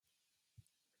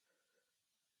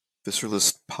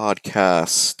Visceralist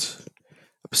Podcast,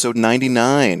 episode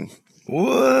 99.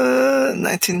 What?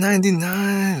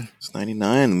 1999. It's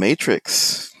 99, The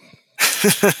Matrix.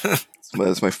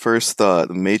 That's my first thought.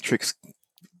 The Matrix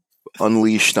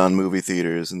unleashed on movie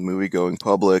theaters and movie-going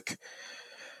public.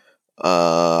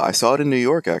 I saw it in New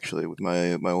York, actually, with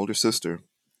my older sister.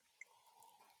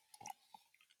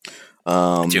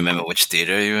 Do you remember which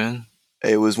theater you were in?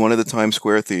 It was one of the Times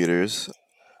Square theaters.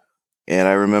 And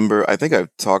I remember, I think I've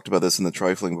talked about this in the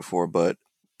Trifling before, but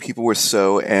people were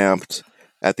so amped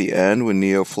at the end when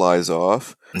Neo flies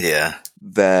off. Yeah.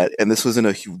 And this was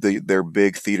in their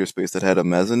big theater space that had a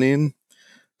mezzanine.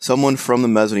 Someone from the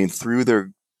mezzanine threw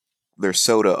their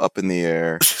soda up in the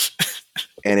air,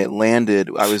 and it landed.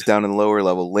 I was down in the lower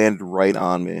level, landed right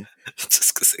on me.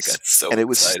 Just because they got so and it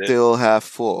was excited. Still half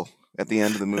full at the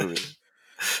end of the movie.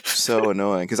 So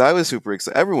annoying because I was super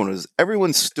excited.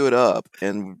 Everyone stood up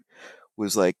and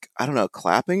was like, I don't know,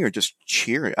 clapping or just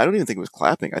cheering. I don't even think it was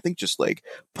clapping. I think just like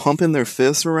pumping their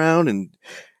fists around and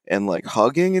like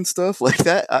hugging and stuff like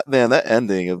that. Man, that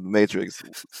ending of The Matrix,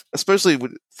 especially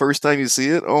when first time you see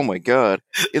it, oh my god,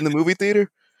 in the movie theater.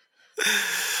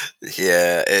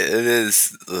 Yeah, it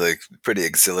is like pretty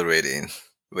exhilarating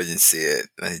when you see it.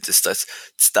 And he just starts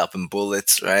stopping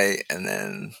bullets, right? And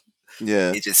then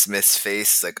Yeah, he just missed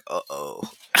face, like, uh-oh.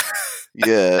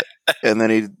 yeah, and then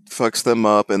he fucks them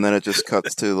up, and then it just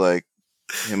cuts to like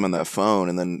him on that phone,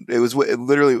 and then it was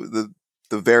literally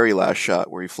the very last shot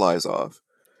where he flies off.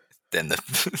 Then the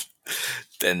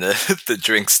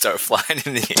drinks start flying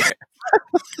in the air.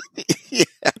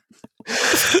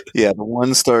 Yeah, the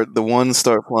ones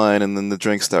start flying, and then the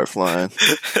drinks start flying,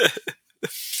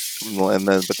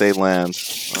 but they land.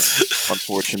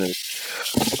 Unfortunate.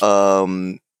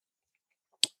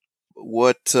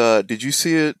 What did you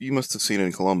see it? You must have seen it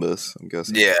in Columbus, I'm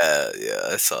guessing. Yeah,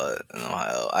 I saw it in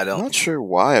Ohio. I'm not sure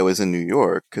why I was in New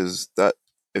York, because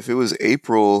if it was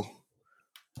April,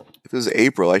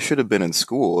 I should have been in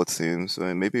school. It seems. I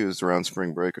mean, maybe it was around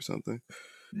spring break or something.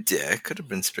 Yeah, it could have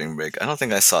been spring break. I don't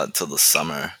think I saw it until the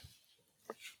summer.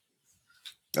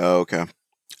 Oh, okay.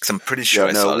 Because I'm pretty sure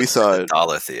I saw it at the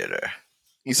Dollar Theater.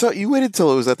 You waited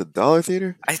till it was at the Dollar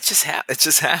Theater? It just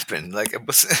happened. Like it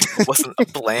wasn't a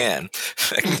plan.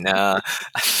 Like, nah,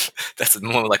 that's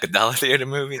more like a Dollar Theater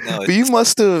movie. No, but you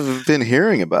must have been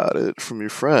hearing about it from your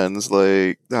friends,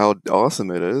 like how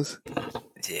awesome it is.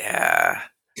 Yeah,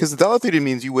 because the Dollar Theater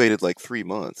means you waited like 3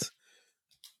 months.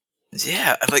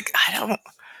 Yeah, like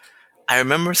I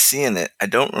remember seeing it. I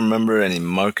don't remember any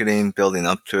marketing building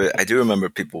up to it. I do remember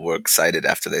people were excited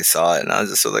after they saw it, and I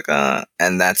was just sort of like,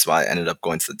 and that's why I ended up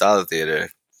going to the Dollar Theater,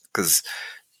 because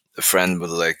a friend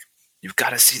was like, "You've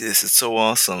got to see this. It's so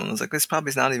awesome." And I was like, "This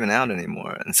probably is not even out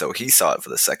anymore." And so he saw it for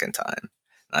the second time,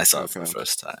 and I saw it for the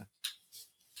first time.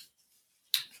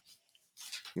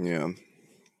 Yeah.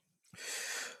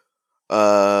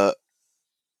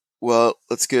 Well,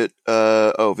 let's get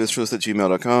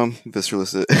visceralist@gmail.com,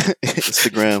 visceralist at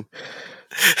Instagram.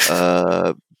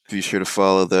 Be sure to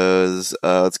follow those.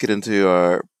 Let's get into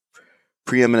our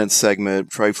preeminent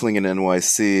segment, Trifling in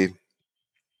NYC.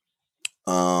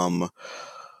 The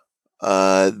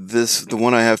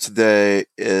one I have today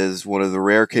is one of the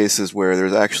rare cases where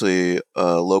there's actually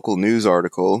a local news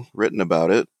article written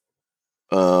about it.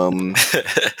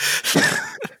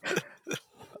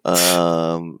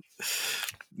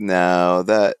 Now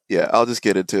that, I'll just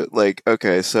get into it. Like,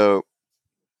 okay, so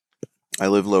I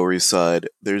live Lower East Side.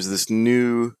 There's this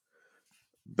new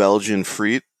Belgian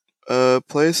friet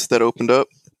place that opened up.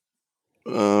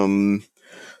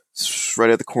 It's right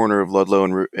at the corner of Ludlow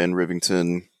and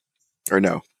Rivington. Or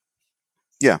no.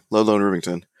 Yeah, Ludlow and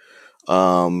Rivington.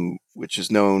 Which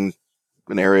is known,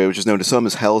 an area which is known to some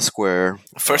as Hell Square.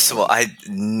 First of all, I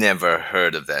never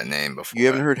heard of that name before. You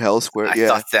haven't heard Hell Square? I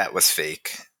thought that was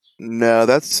fake. No,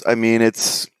 it's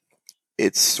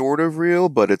sort of real,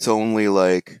 but it's only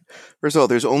like, first of all,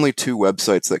 there's only 2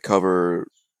 websites that cover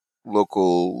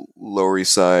local Lower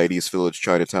East Side, East Village,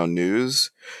 Chinatown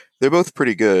news. They're both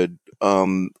pretty good.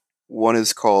 One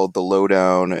is called The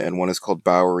Lowdown and one is called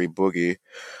Bowery Boogie.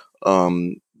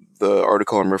 The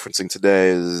article I'm referencing today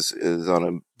is on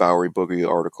a Bowery Boogie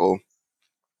article.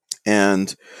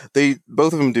 And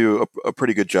both of them do a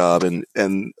pretty good job,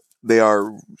 and they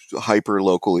are hyper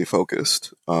locally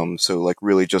focused. So like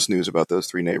really just news about those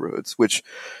 3 neighborhoods, which,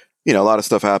 a lot of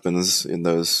stuff happens in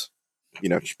those,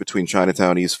 between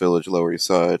Chinatown, East Village, Lower East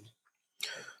Side.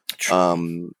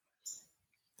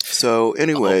 So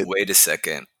anyway. Wait a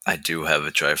second. I do have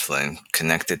a Trifling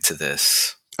connected to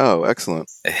this. Oh,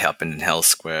 excellent. It happened in Hell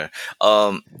Square.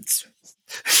 Hell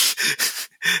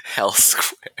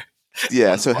Square. yeah.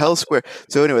 on the So block. Hell Square.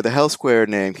 So anyway, the Hell Square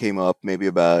name came up maybe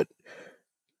about,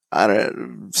 I don't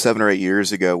know, 7 or 8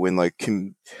 years ago when like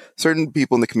certain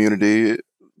people in the community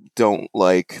don't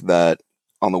like that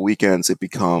on the weekends it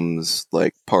becomes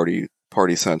like party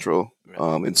central, Right.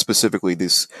 and specifically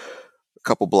these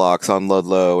couple blocks on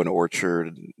Ludlow and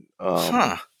Orchard, um,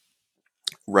 Huh.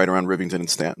 right around Rivington and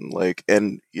Stanton. Like,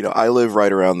 and I live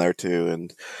right around there too,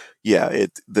 and yeah,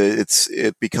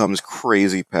 it becomes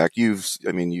crazy packed.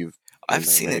 I mean, you've been I've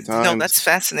there seen many it. No, that's times.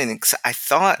 fascinating. 'Cause I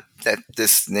thought that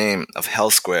this name of Hell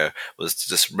Square was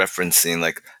just referencing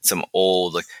like some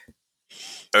old, like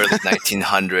early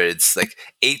 1900s, like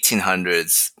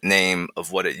 1800s name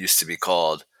of what it used to be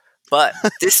called. But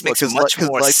this Well, makes much because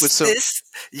more life was so this,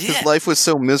 because yeah, life was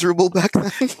so miserable back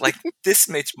then. like this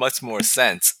makes much more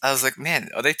sense. I was like, man,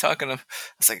 are they talking of? I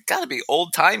was like, gotta be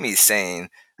old timey saying.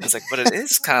 I was like, but it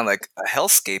is kind of like a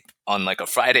hellscape on like a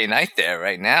Friday night there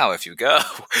right now if you go.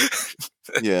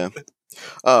 Yeah.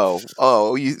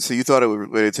 So you thought it was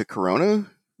related to Corona,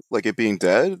 like it being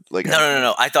dead? Like, No, no, no,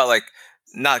 no. I thought like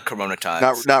not Corona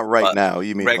times, not right but now.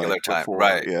 You mean like regular time. before?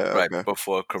 Right, Yeah. right Okay.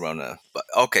 before Corona. But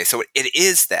okay, so it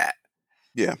is that.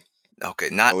 Yeah. Okay,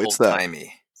 not No, it's old that.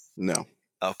 timey. No.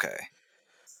 Okay.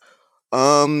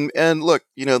 And look,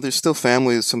 there's still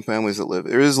some families that live.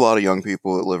 There is a lot of young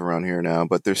people that live around here now,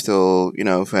 but there's still,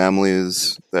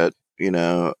 families that,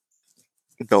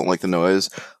 don't like the noise.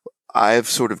 I've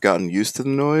sort of gotten used to the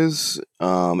noise.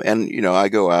 And I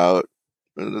go out,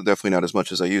 definitely not as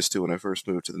much as I used to when I first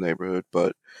moved to the neighborhood,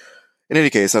 but in any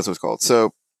case, that's what it's called.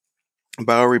 So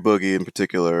Bowery Boogie in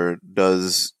particular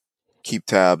does keep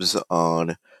tabs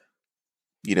on,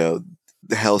 you know,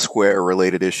 the Hell Square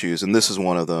related issues, and this is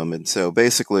one of them. And so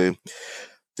basically,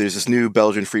 there's this new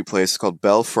Belgian free place called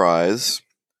Belle Fries,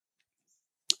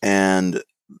 and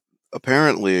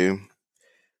apparently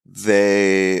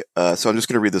so I'm just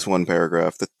going to read this one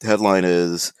paragraph. The headline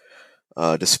is,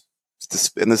 and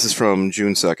this is from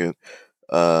June 2nd.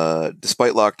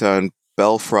 Despite lockdown,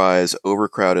 Belle Fries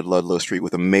overcrowded Ludlow Street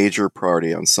with a major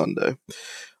party on Sunday.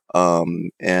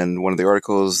 And one of the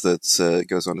articles that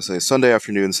goes on to say Sunday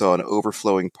afternoon saw an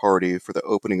overflowing party for the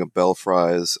opening of Belle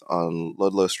Fries on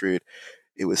Ludlow Street.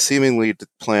 It was seemingly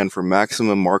planned for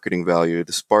maximum marketing value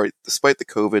despite the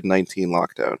COVID-19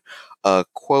 lockdown. A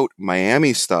quote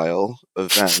Miami style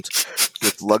event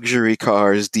with luxury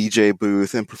cars, DJ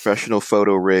booth, and professional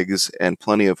photo rigs, and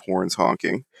plenty of horns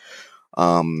honking.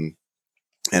 And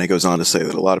it goes on to say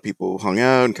that a lot of people hung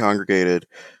out and congregated.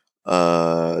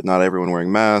 Not everyone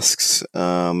wearing masks,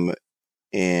 and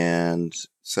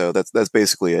so that's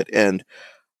basically it. And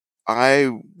I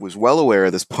was well aware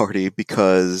of this party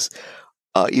because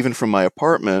even from my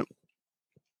apartment,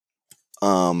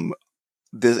 um,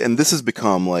 this has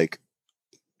become like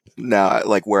now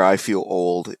like where I feel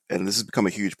old, and this has become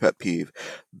a huge pet peeve.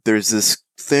 There's this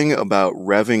thing about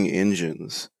revving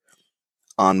engines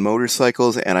on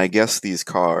motorcycles, and I guess these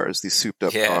cars, these souped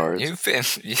up Yeah, cars. you've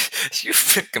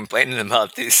been complaining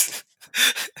about these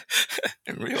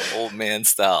in real old man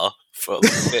style for a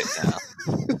little bit now.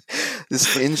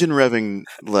 This engine revving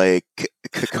like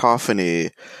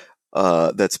cacophony,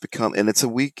 that's become, and it's a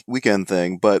weekend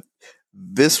thing, but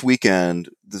this weekend,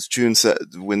 this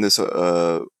when this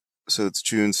so it's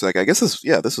June 2nd. I guess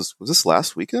was this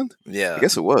last weekend? I Yeah,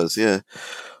 guess it was, yeah.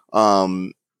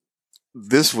 Um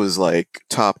this was like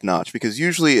top notch because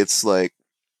usually it's like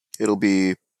it'll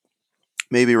be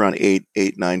maybe around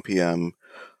 9 p.m.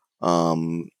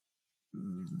 Um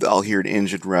I'll hear an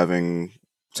engine revving,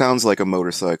 sounds like a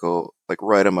motorcycle, like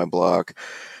right on my block,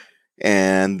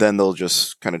 and then they'll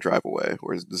just kind of drive away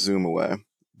or zoom away.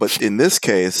 But in this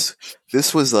case,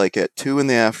 this was like at 2 in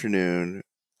the afternoon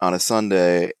on a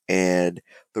Sunday, and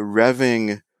the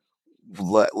revving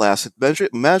lasted.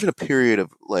 Imagine a period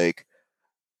of like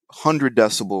 100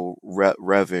 decibel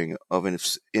revving of an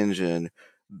engine.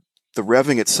 The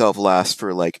revving itself lasts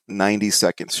for like 90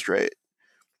 seconds straight.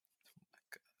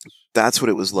 That's what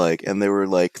it was like, and there were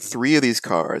like three of these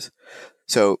cars.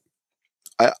 So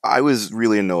I was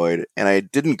really annoyed, and I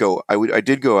didn't go. I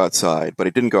did go outside, but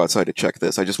I didn't go outside to check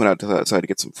this. I just went outside to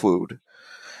get some food.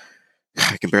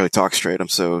 I can barely talk straight. I'm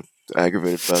so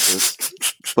aggravated about this.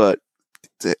 But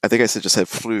I think I said just had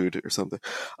food or something.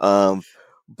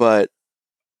 But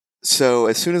so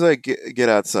as soon as I get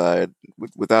outside,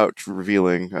 without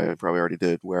revealing, I probably already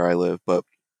did where I live, but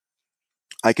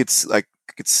I could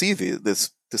see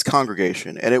this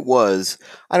congregation, and it was,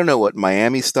 I don't know what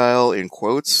Miami style in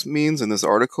quotes means in this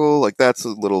article. Like that's a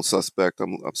little suspect.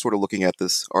 I'm sort of looking at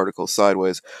this article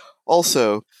sideways.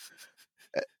 Also,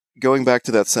 going back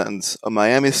to that sentence, a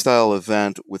Miami style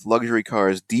event with luxury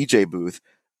cars, DJ booth.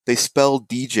 they spell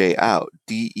DJ out,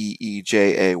 I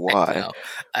Deejay, know.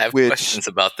 I have which, questions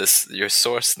about this. Your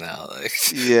source now, like.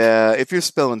 yeah, if you're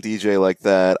spelling DJ like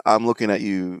that, I'm looking at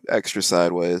you extra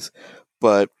sideways.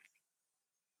 But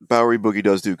Bowery Boogie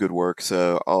does do good work,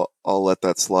 so I'll let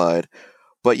that slide.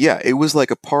 But yeah, it was like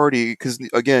a party because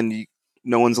again,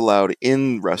 no one's allowed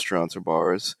in restaurants or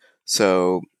bars.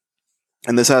 So,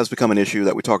 and this has become an issue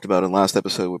that we talked about in last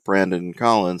episode with Brandon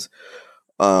Collins.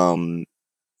 Um,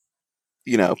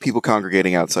 people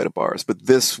congregating outside of bars, but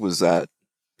this was at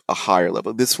a higher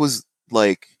level. This was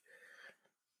like,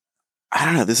 I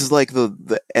don't know. This is like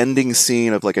the ending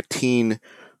scene of like a teen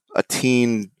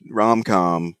rom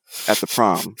com at the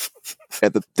prom,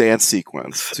 at the dance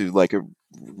sequence to like a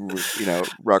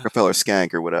Rockefeller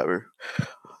Skank or whatever.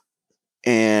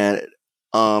 And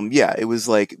yeah, it was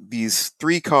like these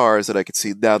three cars that I could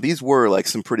see. Now these were like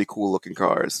some pretty cool looking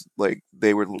cars. Like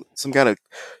they were some kind of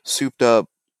souped up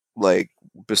like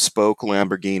bespoke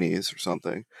Lamborghinis or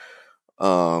something.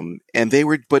 And they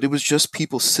were, but it was just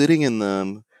people sitting in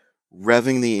them,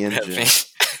 revving the engine.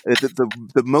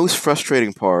 The most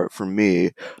frustrating part for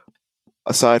me,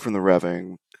 aside from the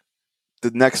revving,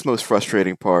 the next most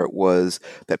frustrating part was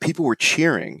that people were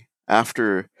cheering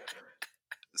after.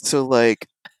 So like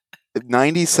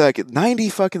 90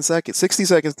 fucking seconds, 60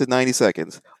 seconds to 90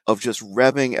 seconds of just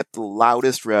revving at the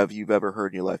loudest rev you've ever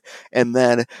heard in your life. And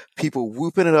then people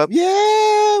whooping it up,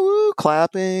 yeah, woo,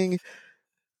 clapping,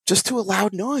 just to a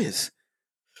loud noise.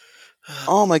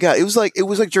 Oh my god, it was like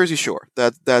Jersey Shore.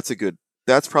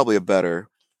 That's probably a better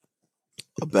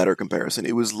comparison.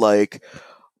 It was like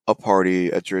a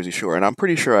party at Jersey Shore, and I'm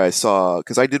pretty sure I saw,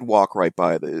 because I did walk right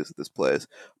by this place.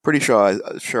 Pretty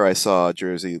sure I saw a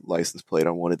Jersey license plate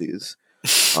on one of these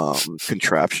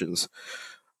contraptions.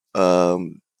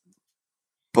 Um,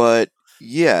 but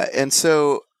yeah, and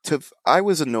so I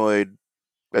was annoyed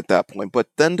at that point, but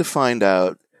then to find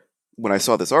out when I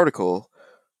saw this article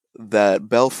that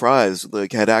Bell Fries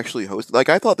like had actually hosted, like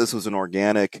I thought this was an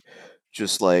organic,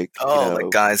 just like Oh,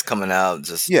 like guys coming out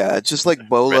just yeah, just like ripping.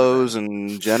 Bolos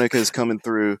and Jenica's coming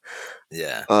through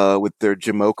Yeah. with their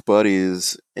Jamoke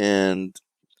buddies and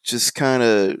just kind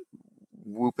of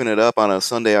whooping it up on a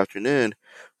Sunday afternoon.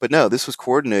 But no, this was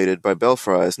coordinated by Bell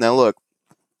Fries. Now look,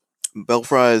 Bell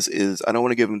Fries is, I don't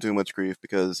want to give them too much grief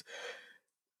because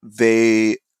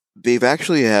they they've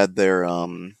actually had their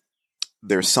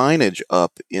signage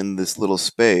up in this little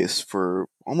space for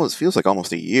almost, feels like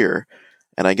almost a year.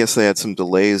 And I guess they had some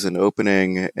delays in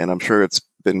opening, and I'm sure it's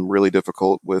been really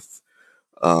difficult with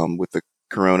the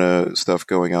Corona stuff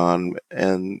going on.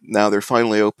 And now they're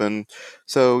finally open.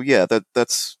 So yeah,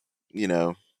 that's you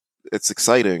know it's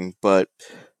exciting, but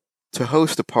to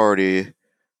host a party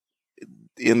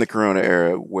in the Corona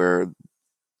era where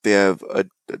they have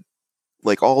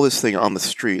like all this thing on the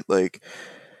street, like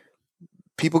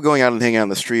people going out and hanging out in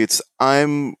the streets. I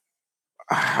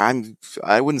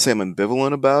wouldn't say I'm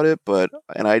ambivalent about it, but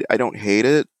and I don't hate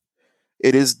it.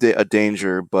 It is a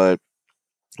danger, but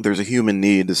there's a human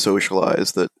need to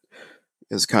socialize that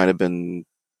has kind of been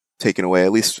taken away,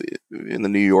 at least in the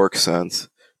New York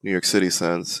City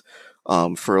sense,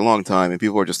 for a long time, and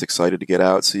people are just excited to get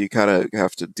out. So you kind of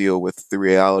have to deal with the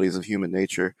realities of human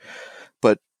nature.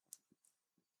 But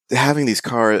having these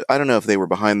cars, I don't know if they were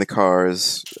behind the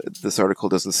cars. This article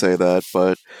doesn't say that,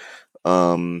 but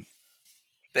um,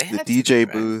 They the had to be, DJ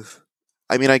right? booth.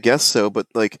 I mean, I guess so, but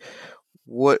like,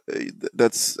 what?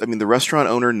 That's. I mean, the restaurant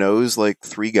owner knows like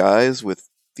three guys with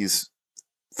these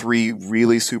three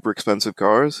really super expensive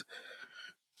cars.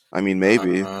 I mean,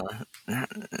 maybe, Uh,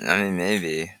 I mean,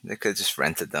 maybe they could have just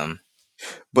rented them.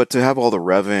 but to have all the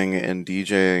revving and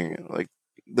DJing, like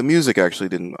the music actually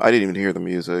didn't. I didn't even hear the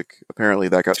music. Apparently,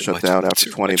 that got shut down after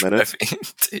Too 20 much minutes.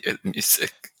 revving to hear the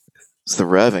music. It's the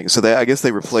revving. So I guess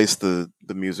they replaced the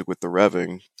music with the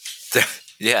revving.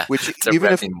 Yeah, Which the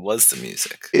even if revving was the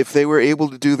music. if they were able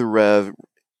to do the rev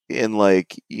in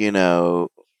like in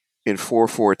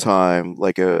 4/4 time,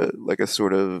 like a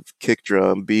sort of kick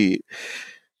drum beat,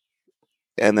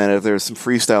 and then if there's some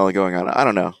freestyling going on, I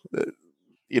don't know.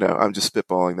 I'm just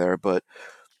spitballing there, but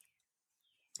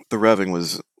the revving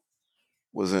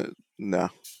wasn't no,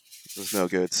 it was no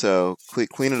good. So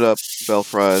clean it up, Bell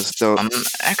Fries. Don't I'm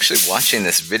actually watching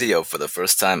this video for the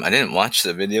first time. I didn't watch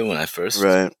the video when I first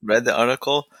right. read the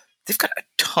article. They've got a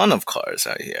ton of cars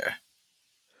out here.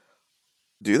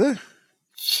 Do they?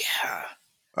 Yeah.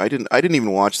 I didn't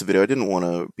even watch the video. I didn't want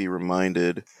to be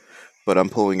reminded, but I'm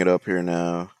pulling it up here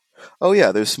now. Oh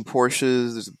yeah, there's some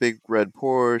Porsches. There's a big red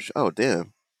Porsche. Oh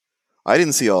damn, I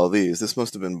didn't see all of these. This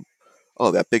must have been. Oh,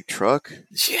 that big truck.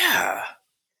 Yeah.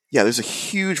 Yeah, there's a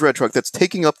huge red truck that's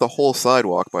taking up the whole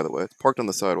sidewalk, by the way. It's parked on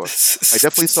the sidewalk. I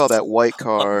definitely saw that white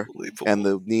car and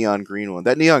Unbelievable. the neon green one.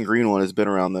 That neon green one has been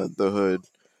around the hood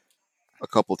a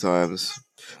couple times.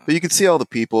 But you can see all the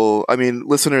people. I mean,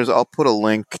 listeners, I'll put a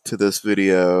link to this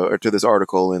video or to this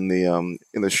article in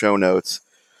the show notes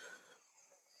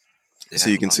so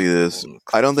Yeah, you can see this.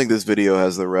 I don't think this video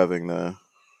has the revving though.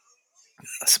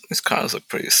 some of these cars look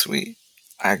pretty sweet.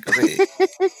 I agree.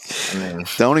 I mean,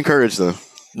 Don't encourage them.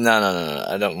 no.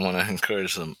 I don't want to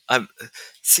encourage them. I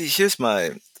see. Here's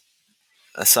my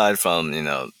aside from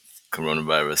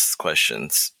coronavirus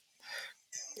questions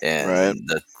and Right?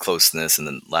 the closeness and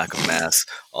the lack of masks,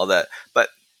 all that. But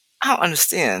I don't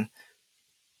understand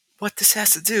what this has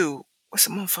to do with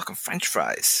some motherfucking French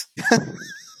fries.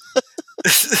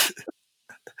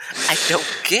 I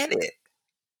don't get it.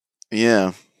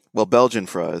 Yeah. Well, Belgian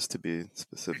fries to be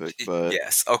specific, but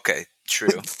Yes. Okay.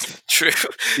 True. True.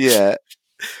 yeah.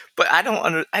 But I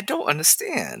don't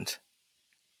understand.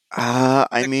 I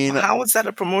Like, mean, how is that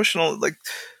a promotional? Like,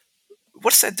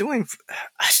 what's that doing?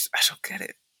 I don't get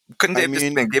it. Couldn't they I have just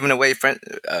mean, been giving away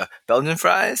Belgian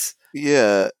fries?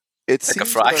 yeah. It Like a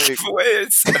seems fry like giveaway?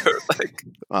 It's like,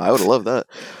 I would have loved that.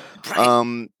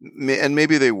 right. And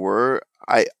maybe they were.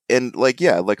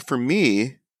 Like for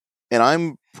me, and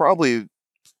I'm probably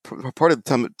part of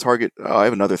the target. Oh, I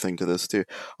have another thing to this too.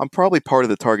 I'm probably part of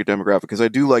the target demographic because I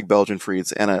do like Belgian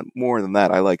frites, and more than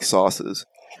that, I like sauces.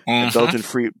 And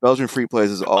Mm-hmm. Belgian frite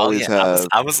places Oh always yeah, have.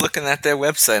 I was looking at their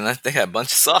website and they had a bunch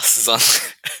of sauces on.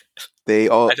 I'd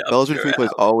help Belgian you free plays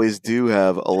out. always do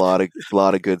have a lot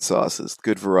of good sauces,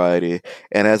 good variety.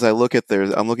 And as I'm looking at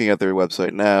their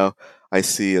website now. I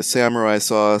see a samurai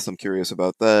sauce. I'm curious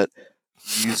about that.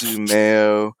 Yuzu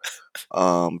mayo,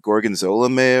 gorgonzola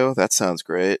mayo. That sounds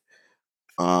great.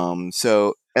 And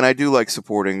I do like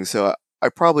supporting. So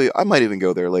I might even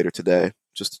go there later today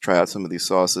just to try out some of these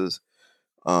sauces.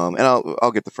 And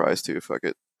I'll get the fries too. Fuck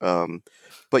it.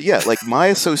 But yeah, like my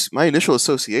initial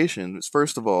association is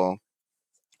first of all,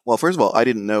 I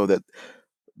didn't know that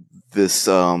this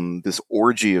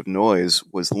orgy of noise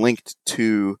was linked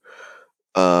to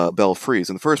Belle Freeze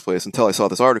in the first place until I saw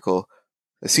this article.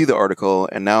 I see the article,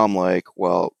 and now I'm like,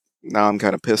 well, now I'm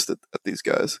kind of pissed at these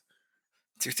guys.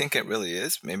 Do you think it really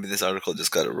is? Maybe this article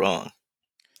just got it wrong.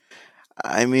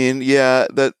 I mean, yeah,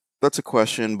 that's a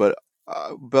question, but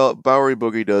Bowery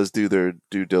Boogie does do their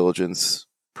due diligence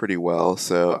pretty well.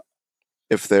 So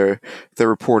if they're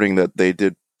reporting that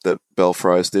Belle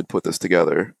Fries did put this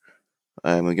together,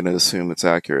 I'm going to assume it's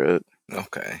accurate.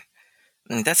 Okay,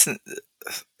 I mean,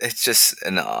 it's just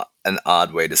an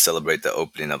odd way to celebrate the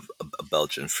opening of a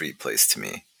Belgian free place to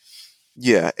me.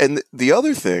 Yeah, and the other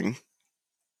interesting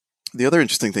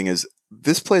thing is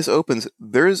this place opens.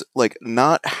 There's like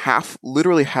not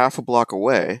literally half a block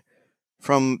away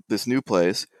from this new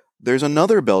place. There's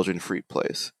another Belgian free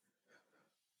place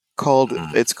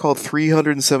Mm. it's called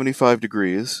 375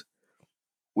 degrees,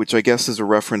 which I guess is a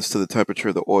reference to the temperature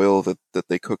of the oil that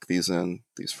they cook these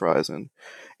fries in.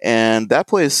 And that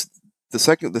place, the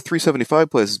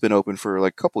 375 place has been open for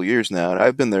like a couple years now, and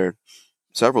I've been there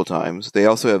several times. They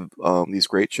also have these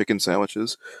great chicken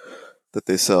sandwiches that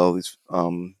they sell.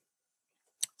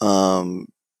 Um,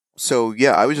 so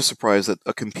yeah, I was just surprised that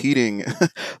a competing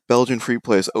Belgian free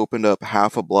place opened up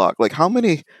half a block. Like, how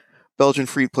many Belgian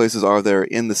free places are there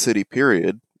in the city?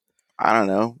 Period. I don't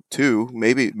know, two,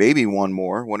 maybe one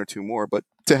or two more, but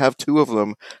to have two of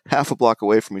them half a block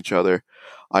away from each other,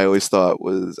 I was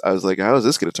like, how is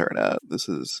this going to turn out? This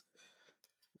is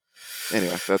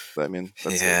anyway. That's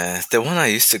it. Yeah, the one I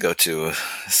used to go to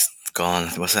is gone.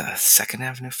 Was that Second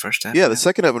Avenue, First Yeah, the Avenue?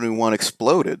 Second Avenue one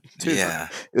exploded too. Yeah.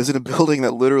 It was in a building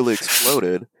that literally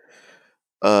exploded.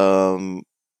 Um,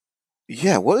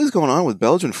 yeah, what is going on with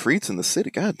Belgian frites in the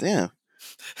city? God damn.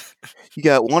 You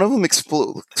got one of them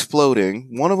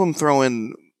exploding, one of them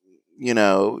throwing, you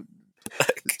know,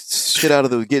 shit out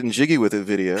of the getting jiggy with it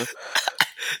video.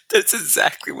 That's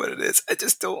exactly what it is. I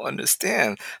just don't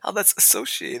understand how that's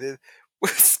associated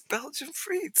with Belgian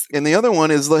frites. And the other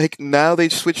one is like now they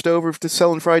switched over to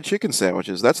selling fried chicken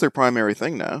sandwiches. That's their primary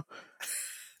thing now.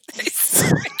 They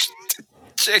switched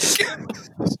to chicken.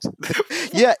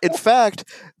 Yeah, in fact,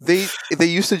 they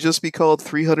used to just be called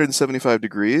 375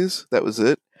 degrees. That was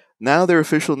it. Now their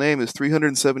official name is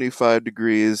 375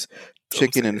 degrees Don't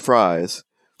chicken say and it. fries.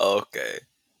 Okay.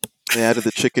 They added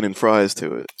the chicken and fries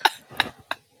to it.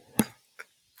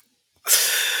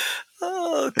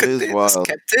 Oh, It could is they have just wild.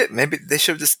 kept it? Maybe they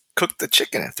should have just cooked the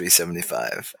chicken at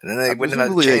 375, and then they wouldn't have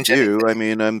had to Presumably they change do. I anything.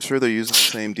 mean, I'm sure they're using the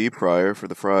same deep fryer for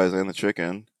the fries and the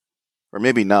chicken. Or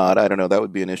maybe not. I don't know. That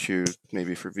would be an issue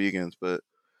maybe for vegans, but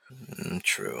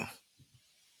True.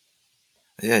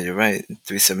 Yeah, you're right.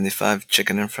 375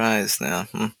 chicken and fries now.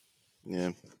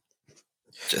 Yeah.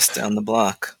 Just down the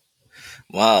block.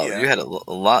 Wow, Yeah. you had a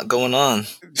lot going on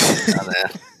down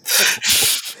there.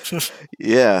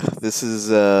 Yeah, this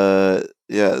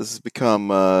has become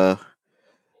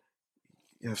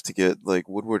you have to get like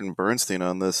Woodward and Bernstein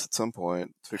on this at some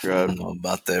point. Figure I out don't know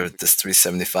about this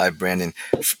 375 branding.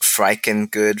 Friken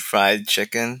good fried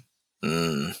chicken.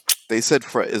 Mm, they said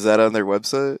is that on their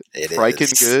website? it Friken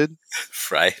is. good?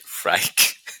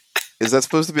 Frike. Is that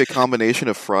supposed to be a combination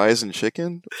of fries and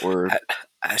chicken? Or I,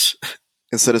 I,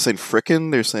 instead of saying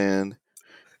frickin', they're saying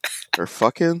or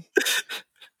fucking?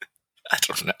 I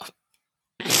don't know.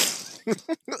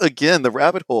 Again, the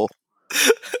rabbit hole.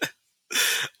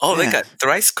 Oh, they Man, got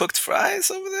thrice cooked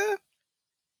fries over there?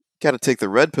 got to take the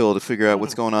red pill to figure out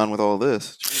what's Oh. going on with all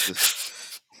this.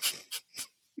 Jesus.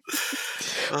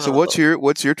 So Oh.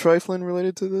 what's your trifling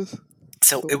related to this?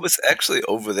 So it was actually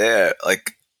over there,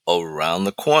 like around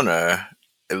the corner.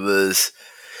 It was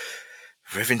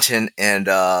Rivington and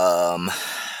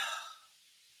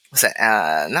what's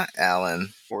that? Not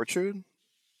Allen. Orchard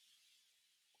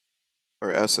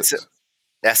or So, Essex?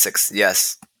 Essex,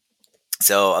 yes.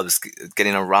 So I was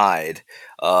getting a ride.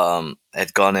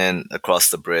 Had gone in across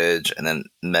the bridge and then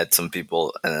met some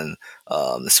people, and then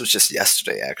this was just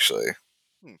yesterday actually.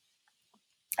 Hmm.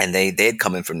 And they had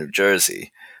come in from New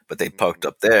Jersey, but they parked Mhm.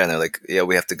 up there, and they're like, "Yeah,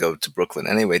 we have to go to Brooklyn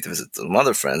anyway to visit some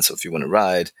other friends. So if you want to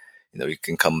ride, you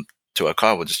can come to our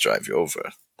car. We'll just drive you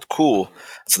over." Cool.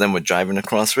 So then we're driving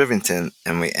across Rivington,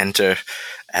 and we enter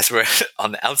as we're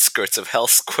on the outskirts of Hell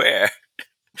Square.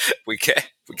 We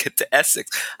get to Essex.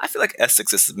 I feel like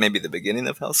Essex is maybe the beginning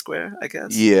of Hell Square, I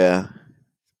guess. Yeah,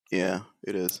 yeah,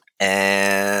 it is.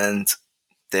 And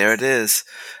there it is.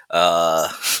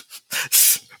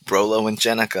 Brolo and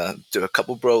Jenica. Do a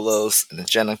couple Brolos and a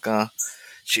Jenica.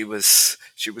 She was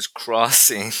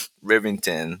crossing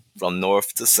Rivington from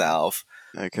north to south,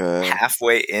 Okay.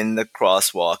 halfway in the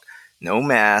crosswalk, no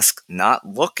mask, not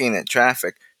looking at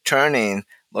traffic, turning,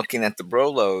 looking at the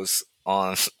Brolos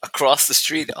on across the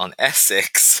street on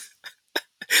Essex.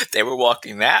 They were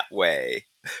walking that way,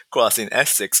 crossing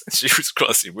Essex, and she was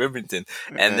crossing Rivington,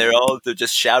 and Right. they're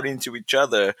just shouting to each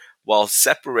other while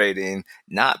separating,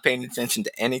 not paying attention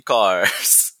to any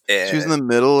cars, She was in and the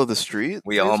middle of the street,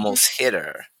 we basically. almost hit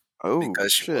her Oh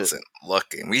because she shit! wasn't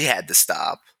looking. We had to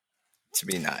stop to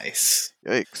be nice.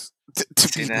 Yikes! You To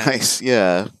see be that? nice,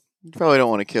 yeah. You probably don't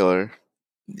want to kill her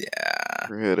Yeah.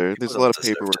 or hit her. People There's a lot don't of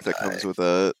deserve paperwork to that die. comes with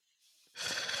that.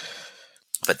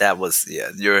 But that was, yeah,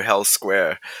 your Hell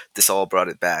Square. This all brought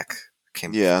it back.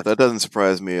 Came Yeah, before that doesn't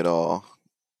surprise me at all.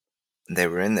 they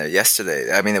were in there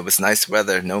yesterday. I mean, it was nice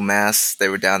weather, no masks. They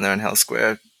were down there in Hell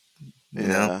Square,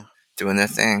 Yeah, doing their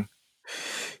thing.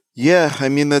 yeah. I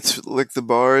mean, that's like the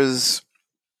bars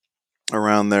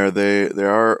around there. They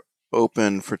are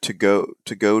open for to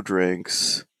go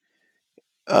drinks.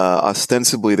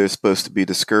 Ostensibly, they're supposed to be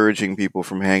discouraging people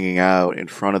from hanging out in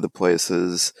front of the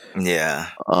places.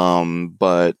 Yeah.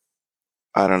 But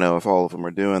I don't know if all of them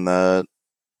are doing that.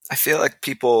 I feel like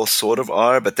people sort of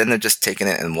are, but then they're just taking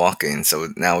it and walking. So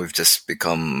now we've just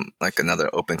become like another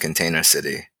open container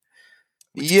city,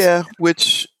 which is, Yeah,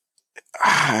 which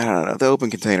I don't know. The open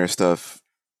container stuff,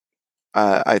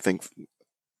 I think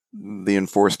the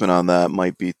enforcement on that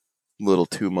might be a little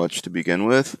too much to begin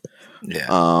with. yeah,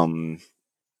 Um,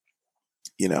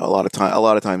 a lot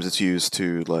of times it's used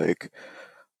to like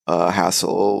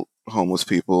hassle homeless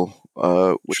people,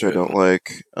 which I true. don't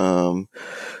like.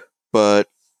 But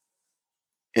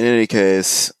in any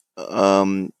case,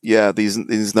 yeah,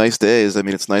 these nice days. I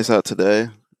mean, it's nice out today.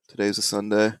 Today's a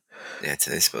Sunday. Yeah,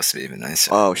 today's supposed to be even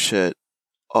nicer. Oh shit.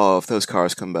 Oh, if those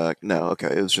cars come back. No, okay,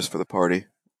 it was just for the party.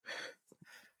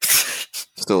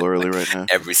 Still early Like right now.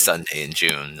 every Sunday in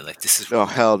June, they're like, this is Oh what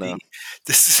hell we no. need.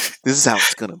 This is This is how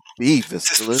it's gonna be, this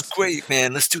was Vistulus. great,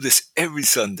 man. Let's do this every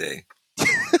Sunday.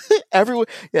 Everyone,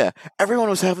 yeah, everyone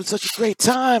was having such a great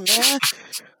time, man.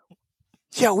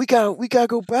 Yeah, we gotta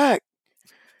go back.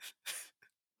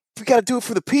 We gotta do it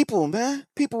for the people, man.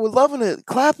 People were loving it,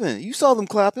 clapping. You saw them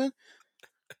clapping.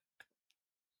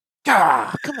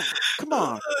 Ah, come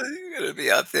on. You're gonna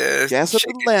be out there Gas up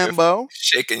the Lambo.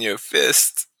 shaking your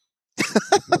fist.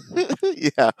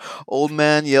 Yeah, old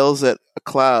man yells at a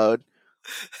cloud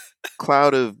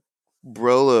of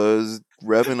Brolos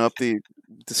revving up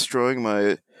destroying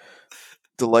my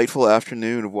delightful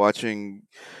afternoon of watching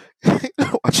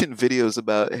watching videos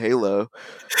about Halo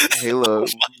Oh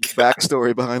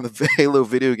backstory behind the Halo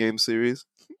video game series.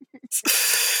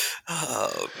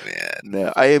 Oh man.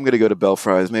 No, I am gonna go to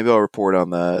Belfries. Maybe I'll report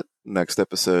on that next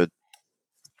episode.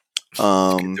 You can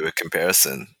Um, do a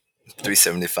comparison.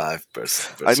 $3.75 I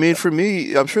person. mean, for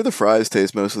me, I'm sure the fries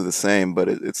taste mostly the same, but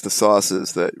it's the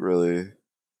sauces that really,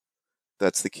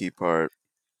 that's the key part.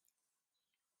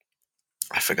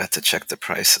 I forgot to check the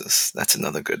prices. That's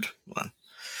another good one.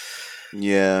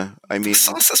 Yeah, I The mean,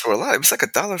 sauces were a lot. It was like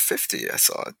 $1.50. I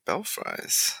saw at Bell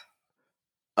Fries.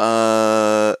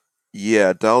 uh,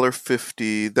 yeah,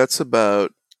 $1.50. That's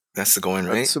the going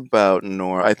rate. That's about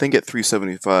norm. I think at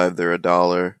 375 they're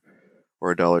 $1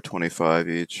 or $1.25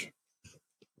 each.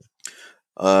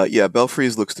 Yeah,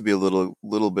 Belfries looks to be a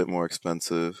little bit more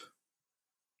expensive.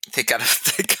 They gotta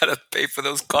they gotta pay for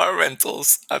those car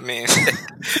rentals. I mean,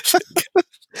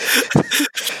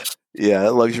 Yeah,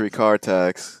 that luxury car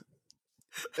tax.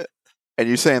 And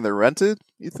you're saying they're rented?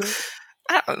 You think?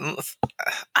 I don't,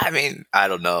 I mean, I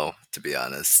don't know, to be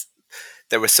honest.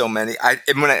 There were so many.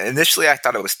 Initially I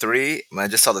thought it was three. When I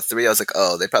just saw the three, I was like,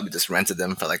 oh, they probably just rented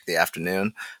them for like the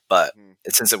afternoon. But Mhm.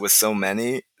 since it was so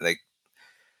many, like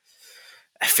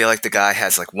I feel like the guy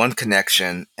has like one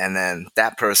connection, and then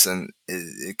that person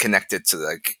is connected to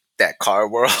like that car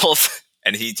world,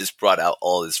 and he just brought out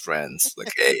all his friends.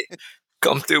 Like, hey,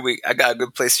 come through. I got a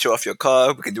good place to show off your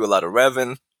car. We can do a lot of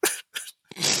revving.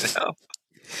 You know?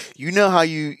 You know how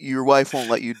your wife won't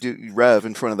let you do rev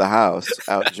in front of the house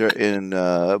out in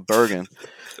Bergen.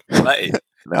 Right.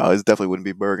 No, it definitely wouldn't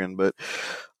be Bergen, but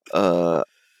uh,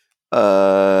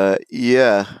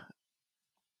 yeah,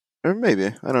 or maybe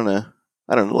I don't know.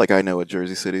 I don't know. Like I know what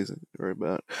Jersey City's are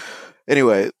about.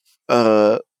 Anyway,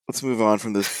 let's move on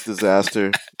from this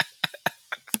disaster.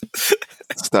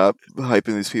 Stop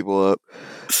hyping these people up.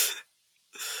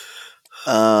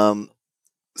 Um,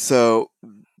 so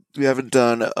we haven't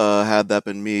done had that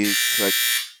been me. Like,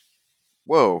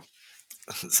 whoa,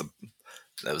 So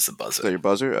that was the is buzzer. that your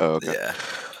buzzer? Oh, okay. Yeah.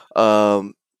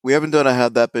 Um, we haven't done a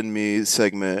had that been me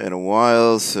segment in a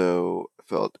while, so I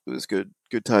felt it was good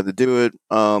time to do it.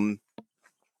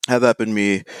 Had that been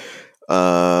me,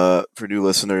 for new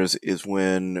listeners, is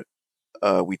when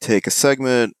we take a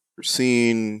segment or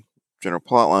scene, general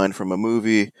plot line from a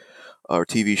movie or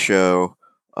TV show.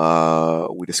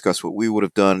 We discuss what we would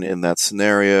have done in that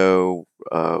scenario.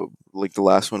 Like the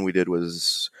last one we did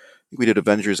we did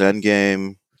Avengers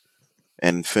Endgame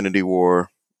and Infinity War,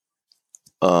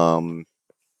 um,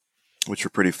 which were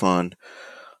pretty fun.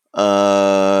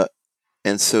 Uh,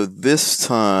 and so this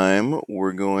time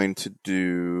we're going to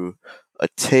do a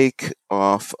take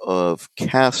off of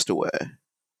Castaway,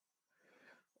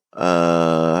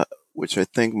 uh, which I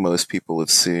think most people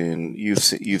have seen. You've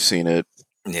seen it,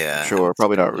 I'm Yeah. sure. It's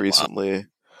Probably been not a while. recently.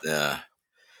 Yeah.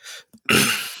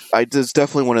 It's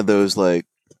definitely one of those like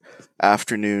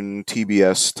afternoon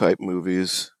TBS type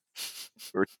movies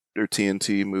or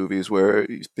TNT movies where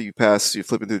you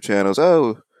flipping through channels.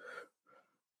 Oh,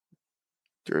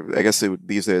 I guess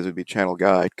these days it would be Channel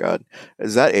Guide. God,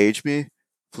 does that age me?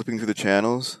 Flipping through the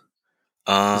channels?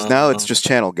 Because now it's Um, just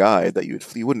Channel Guide that you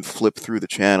wouldn't flip through the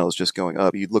channels just going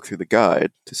up. You'd look through the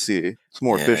guide to see. It's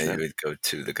more yeah, you efficient. would go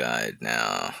to the guide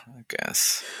now, I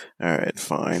guess. All right,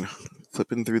 fine.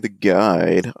 Flipping through the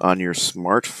guide on your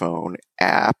smartphone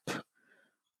app.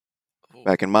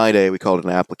 Back in my day, we called it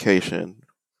an application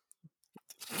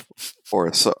or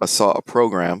a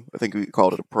program. I think we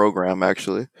called it a program,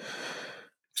 actually.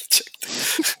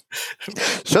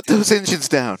 Shut those engines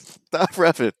down. Stop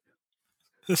reffing.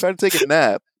 Trying to take a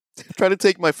nap. Trying to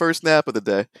take my first nap of the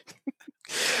day.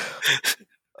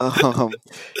 um.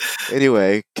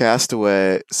 Anyway,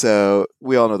 Castaway. So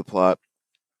we all know the plot.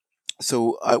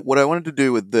 So what I wanted to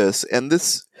do with this, and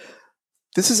this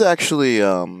is actually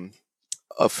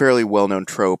a fairly well-known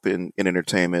trope in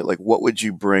entertainment. Like, what would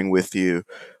you bring with you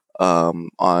on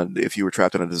if you were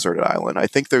trapped on a deserted island? I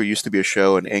think there used to be a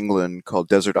show in England called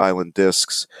Desert Island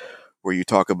Discs, where you're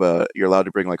allowed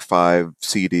to bring like 5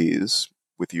 CDs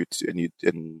with you,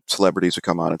 and celebrities would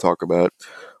come on and talk about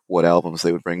what albums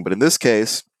they would bring. But in this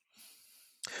case,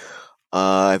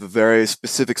 I have a very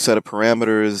specific set of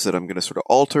parameters that I'm going to sort of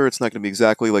alter. It's not going to be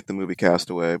exactly like the movie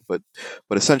Castaway, but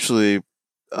essentially,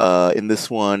 in this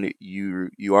one,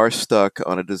 you are stuck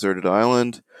on a deserted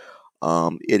island.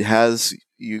 It has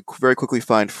you very quickly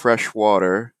find fresh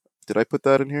water. Did I put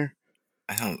that in here?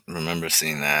 I don't remember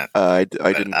seeing that, I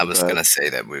but didn't I put was that. gonna say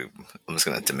that I was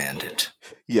gonna demand it.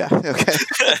 Yeah. Okay.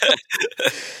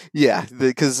 Yeah.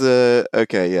 Because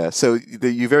okay. Yeah. So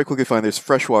you very quickly find there's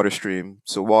freshwater stream,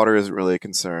 so water isn't really a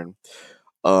concern.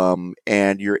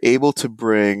 And you're able to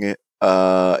bring.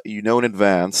 You know in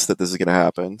advance that this is going to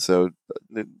happen, so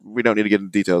we don't need to get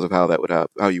into details of how that would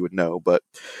happen, how you would know, but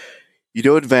you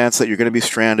know in advance that you're going to be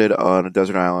stranded on a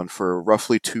desert island for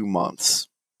roughly 2 months,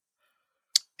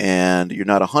 and you're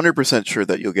not 100% sure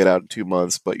that you'll get out in 2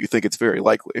 months, but you think it's very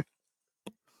likely.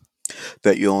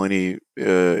 that you only need.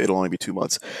 It'll only be 2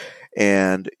 months,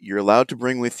 and you're allowed to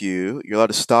bring with you. You're allowed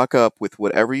to stock up with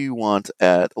whatever you want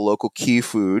at a local Key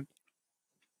Food,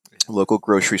 local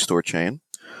grocery store chain.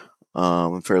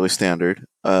 Fairly standard.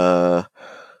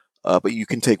 But you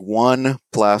can take one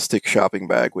plastic shopping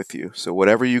bag with you. So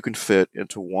whatever you can fit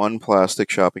into one plastic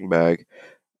shopping bag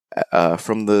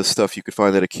from the stuff you could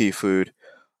find at a Key Food,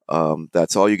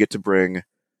 that's all you get to bring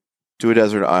to a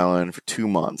desert island for 2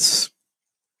 months.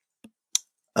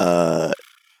 Uh,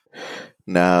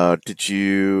 Now, did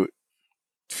you?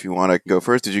 If you want to go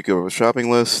first, did you go over a shopping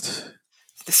list?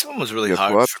 This one was really You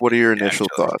hard go for What are me, your initial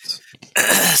actually. thoughts?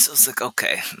 So it's like,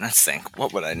 okay, let's think.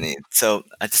 What would I need? So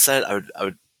I decided I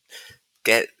would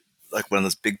get like one of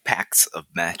those big packs of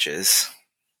matches.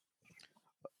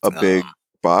 A big Um,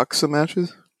 box of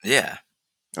matches? yeah.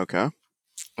 Okay.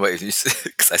 Wait,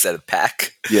 because I said a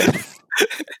pack. Yeah.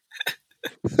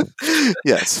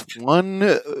 Yes. One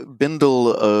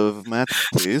bindle of matches,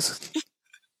 please.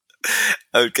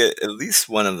 I would get at least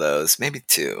one of those, maybe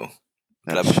two.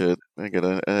 But Oh, shit. I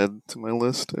gotta add to my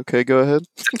list. Okay, go ahead.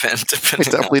 I depending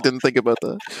on definitely didn't think about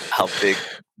that. how big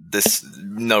this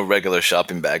no regular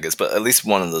shopping bag is, but at least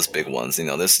one of those big ones.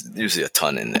 There's usually a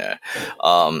ton in there.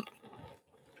 Um,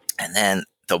 and then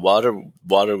the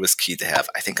water was key to have.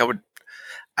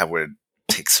 I would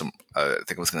take some. I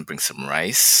think I was going to bring some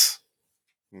rice.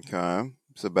 Okay.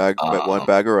 So one Um,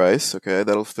 bag of rice. Okay,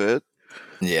 that'll fit.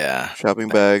 yeah. Shopping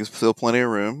bags, still plenty of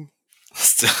room.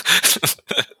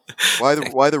 Why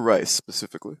the rice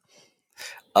specifically?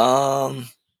 um,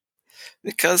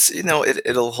 because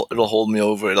it'll hold me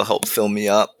over. It'll help fill me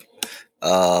up.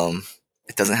 Um,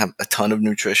 it doesn't have a ton of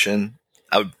nutrition.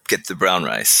 I would get the brown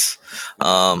rice.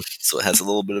 So it has a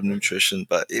little bit of nutrition,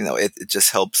 but it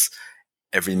just helps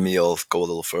every meal go a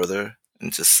little further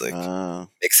and just like Uh,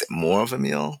 makes it more of a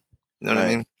meal. You know what I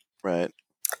right, mean? right.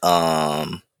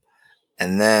 Um,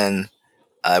 and then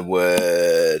I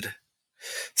would.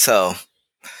 So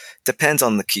depends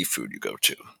on the Key Food you go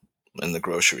to in the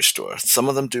grocery store. Some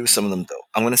of them do, some of them don't.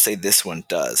 I'm gonna say this one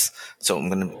does. So I'm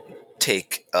gonna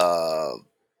take a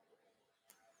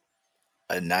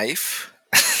knife.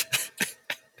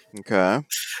 Okay.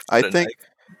 I Put a think knife.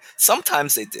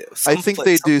 Sometimes they do. I Some think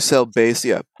place. they do sell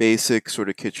basic sort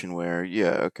of kitchenware.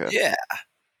 Yeah. Okay. Yeah.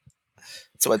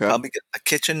 So I'd Okay. probably get a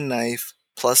kitchen knife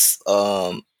plus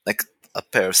like a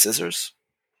pair of scissors.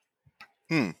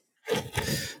 Hmm.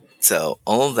 So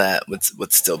all of that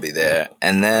would still be there,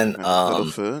 and then Yeah, that'll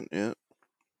fit. Yeah.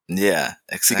 yeah,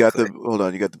 You got exactly. the hold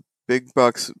on. You got the big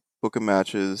book of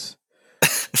matches,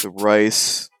 the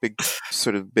rice, big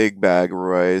bag of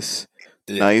rice,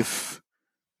 Yeah. knife,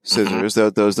 hmm scissors.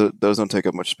 Those don't take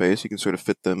up much space. You can sort of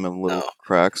fit them in No, little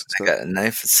cracks and I stuff. got a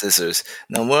knife and scissors.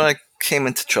 Now, where I came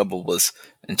into trouble was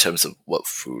in terms of what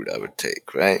food I would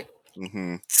take. Right.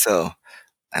 Mm-hmm. So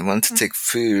I wanted to take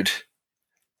food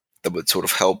that would sort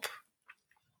of help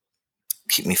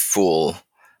keep me full,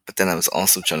 but then I was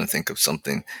also trying to think of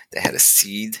something that had a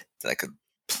seed that I could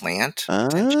plant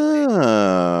potentially.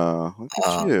 Ah, look at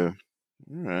Uh, you.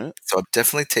 All right. so I'd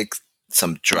definitely take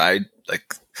some dried,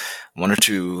 like one or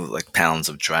two like pounds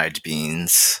of dried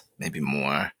beans, maybe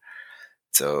more.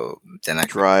 So then I could,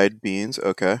 Dried beans.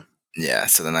 Okay. yeah.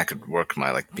 So then I could work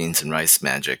my like beans and rice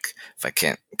magic if I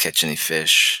can't catch any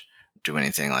fish, do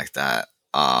anything like that.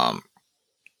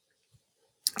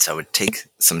 So I would take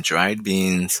some dried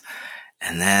beans,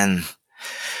 and then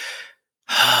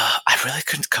I really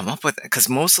couldn't come up with it because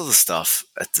most of the stuff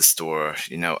at the store,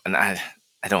 and I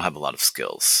don't have a lot of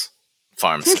skills,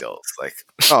 farm skills. Like,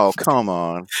 Oh, come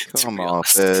on. to Come be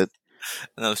off honest, it.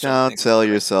 and I was trying to Don't think sell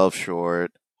yourself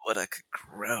short. what I could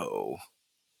grow.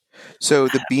 So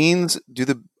the beans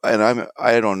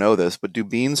I don't know this, but do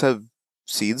beans have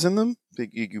seeds in them?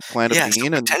 You plant a Yeah, so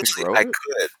bean and you can potentially grow I it?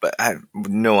 could, but I have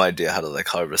no idea how to like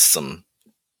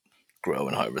grow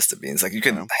and harvest the beans. Like Okay.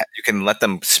 you can let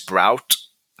them sprout,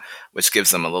 which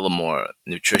gives them a little more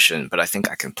nutrition. But I think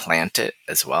I can plant it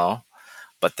as well.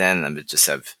 But then I would just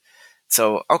have.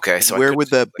 So okay, And so I where could. would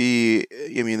that be?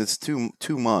 I mean, it's 2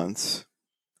 months.